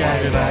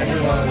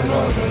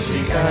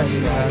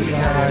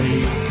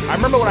 I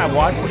remember when I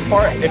watched this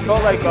part, it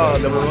felt like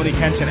the Rurouni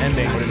Kenshin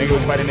ending, where the nigga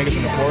was fighting niggas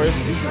in the forest.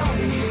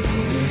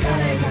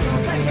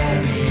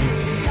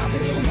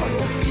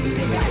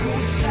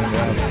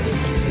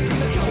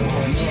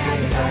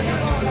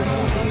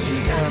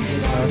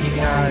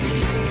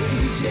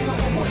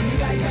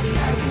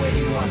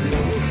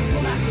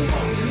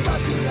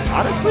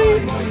 Honestly,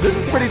 this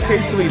is pretty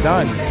tastefully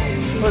done.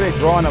 So they're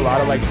drawing a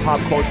lot of like pop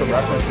culture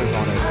references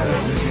on it.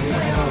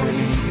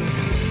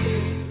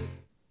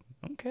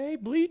 Okay,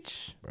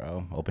 Bleach.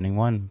 Bro, opening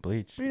one,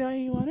 Bleach. Because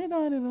I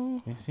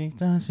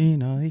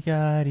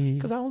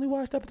Because only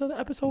watched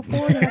episode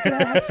 4, and after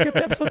that I had to skip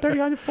to episode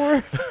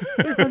 304.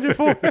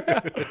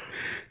 304.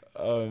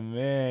 Oh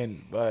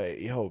man,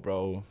 but yo,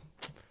 bro,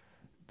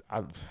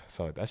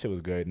 so that shit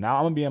was good. Now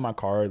I'm gonna be in my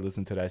car,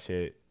 listen to that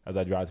shit as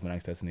I drive to my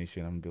next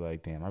destination. I'm gonna be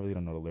like, damn, I really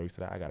don't know the lyrics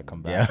to that. I gotta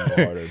come back and go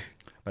harder.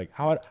 Like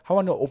how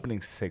I know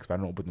opening 6, but I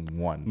don't know opening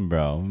 1.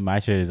 Bro, my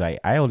shit is like,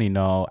 I don't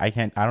know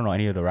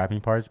any of the rapping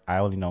parts. I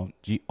only know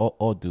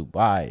G-O-O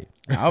Dubai.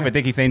 I don't even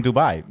think he's saying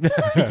Dubai.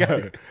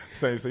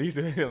 So he's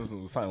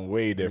saying something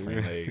way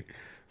different. Like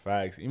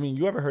facts. I mean,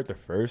 you ever heard the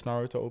first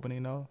Naruto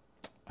opening though?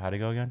 How'd it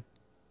go again?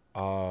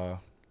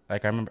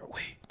 Like I remember,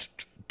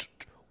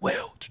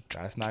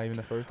 That's not even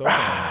the first opening.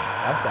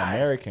 That's the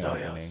American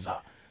opening.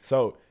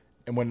 So,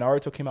 and when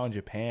Naruto came out in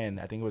Japan,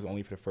 I think it was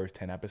only for the first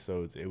 10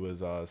 episodes. It was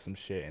some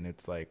shit, and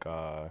it's like,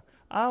 I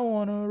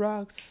wanna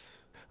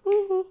rocks.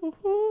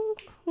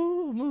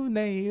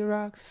 Moonay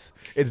rocks.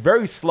 It's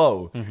very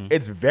slow. Mm-hmm.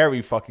 It's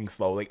very fucking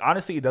slow. Like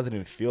honestly, it doesn't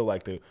even feel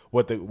like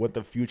what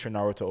the future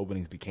Naruto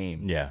openings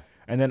became. Yeah.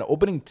 And then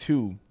opening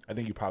 2, I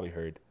think you probably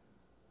heard.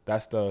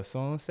 That's the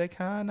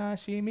Sonsekana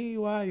shimi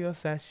wa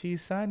yosashi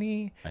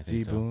sani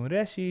jibun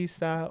reshi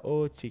sa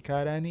o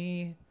chikara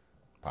ni.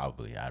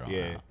 Probably, I don't know.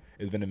 Yeah,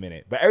 it's been a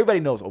minute, but everybody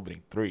knows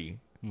opening 3.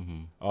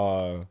 Mm-hmm.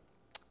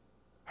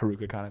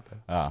 Haruka Kanata.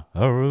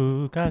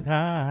 Haruka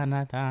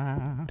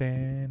Kanata.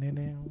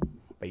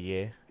 But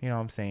yeah, you know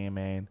what I'm saying,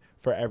 man.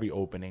 For every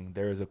opening,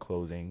 there is a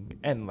closing,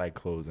 and like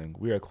closing,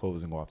 we are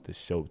closing off the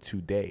show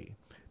today.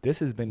 This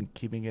has been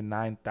Keeping It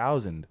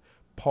 9000.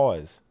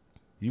 Pause.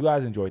 You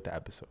guys enjoyed the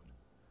episode.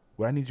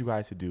 What I need you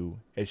guys to do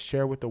is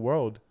share with the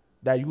world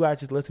that you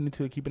guys just listening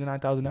to the Keeping It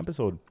 9000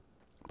 episode.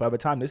 By the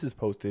time this is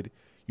posted,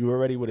 you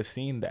already would have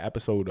seen the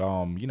episode,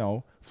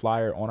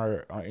 flyer on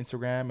our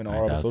Instagram and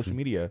all our social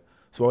media.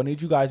 So what I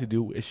need you guys to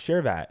do is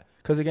share that.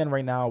 Because again,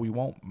 right now, we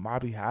won't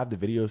probably have the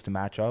videos to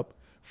match up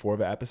for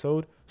the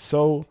episode.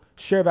 So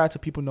share that so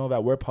people know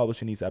that we're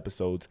publishing these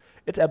episodes.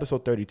 It's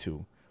episode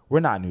 32.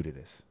 We're not new to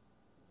this.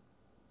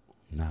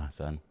 Nah,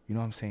 son. You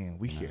know what I'm saying?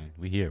 We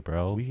here,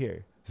 bro. We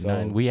here.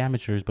 So we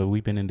amateurs, but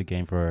we've been in the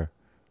game for,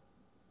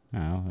 I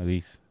don't know,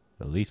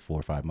 at least 4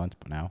 or 5 months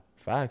now.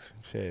 Facts.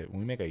 Shit. When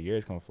we make a year,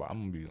 it's gonna fly.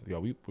 I'm gonna be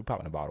we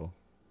popping a bottle.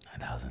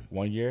 9,000.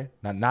 1 year?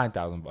 Not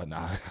 9,000, but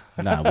nah.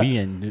 Nah, we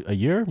in a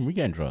year. We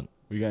getting drunk.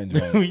 We getting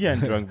drunk. We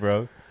getting drunk,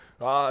 bro.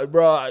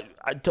 Bro,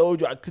 I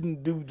told you I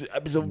couldn't do the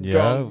episode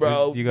drunk,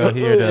 bro. You gonna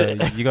hear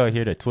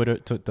the Twitter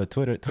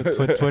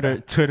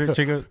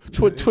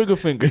trigger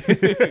fingers.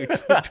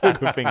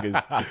 Trigger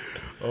fingers.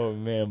 Oh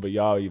man, but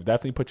y'all, you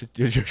definitely put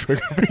your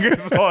trigger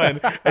fingers on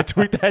and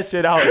tweet that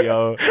shit out,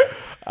 yo.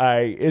 All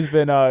right, it's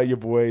been your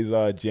boys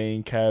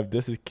Jane Kev.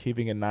 This is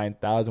Keeping It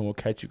 9000. We'll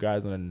catch you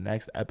guys on the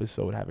next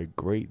episode. Have a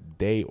great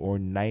day or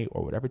night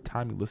or whatever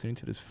time you're listening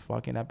to this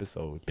fucking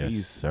episode. Yes,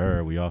 Peace.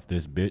 sir. We off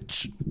this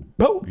bitch.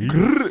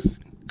 Peace.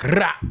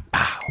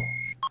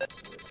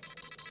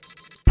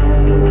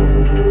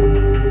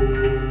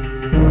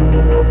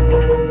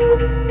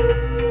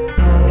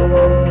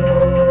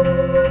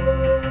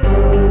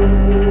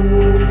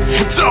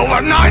 It's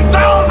over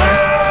 9,000!